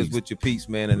 man. Share this with your peeps,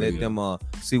 man, and let them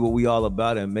see what we all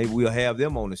about, and maybe we'll have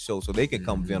them on the show so they can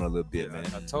come vent a little bit, man.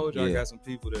 I told you I got some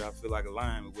people that I feel like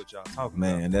align with what y'all talking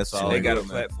about. Man, that's all. They got a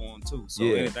platform too. So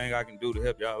anything I can do to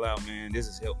help y'all out, man, this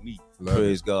has helped me.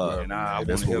 Praise God. And I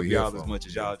want to help y'all as much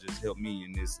as y'all just help me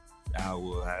in this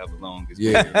hour, however long it's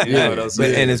been. You know what I'm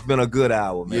saying? And it's been a good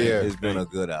hour, man. It's been a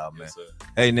good hour, man.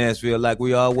 Hey, Nashville, like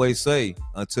we always say,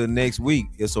 until next week,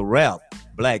 it's a wrap.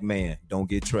 Black man, don't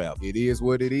get trapped. It is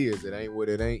what it is. It ain't what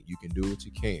it ain't. You can do what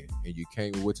you can, and you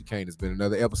can't with what you can't. It's been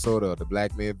another episode of the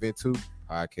Black Man Vent 2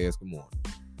 podcast. Good morning.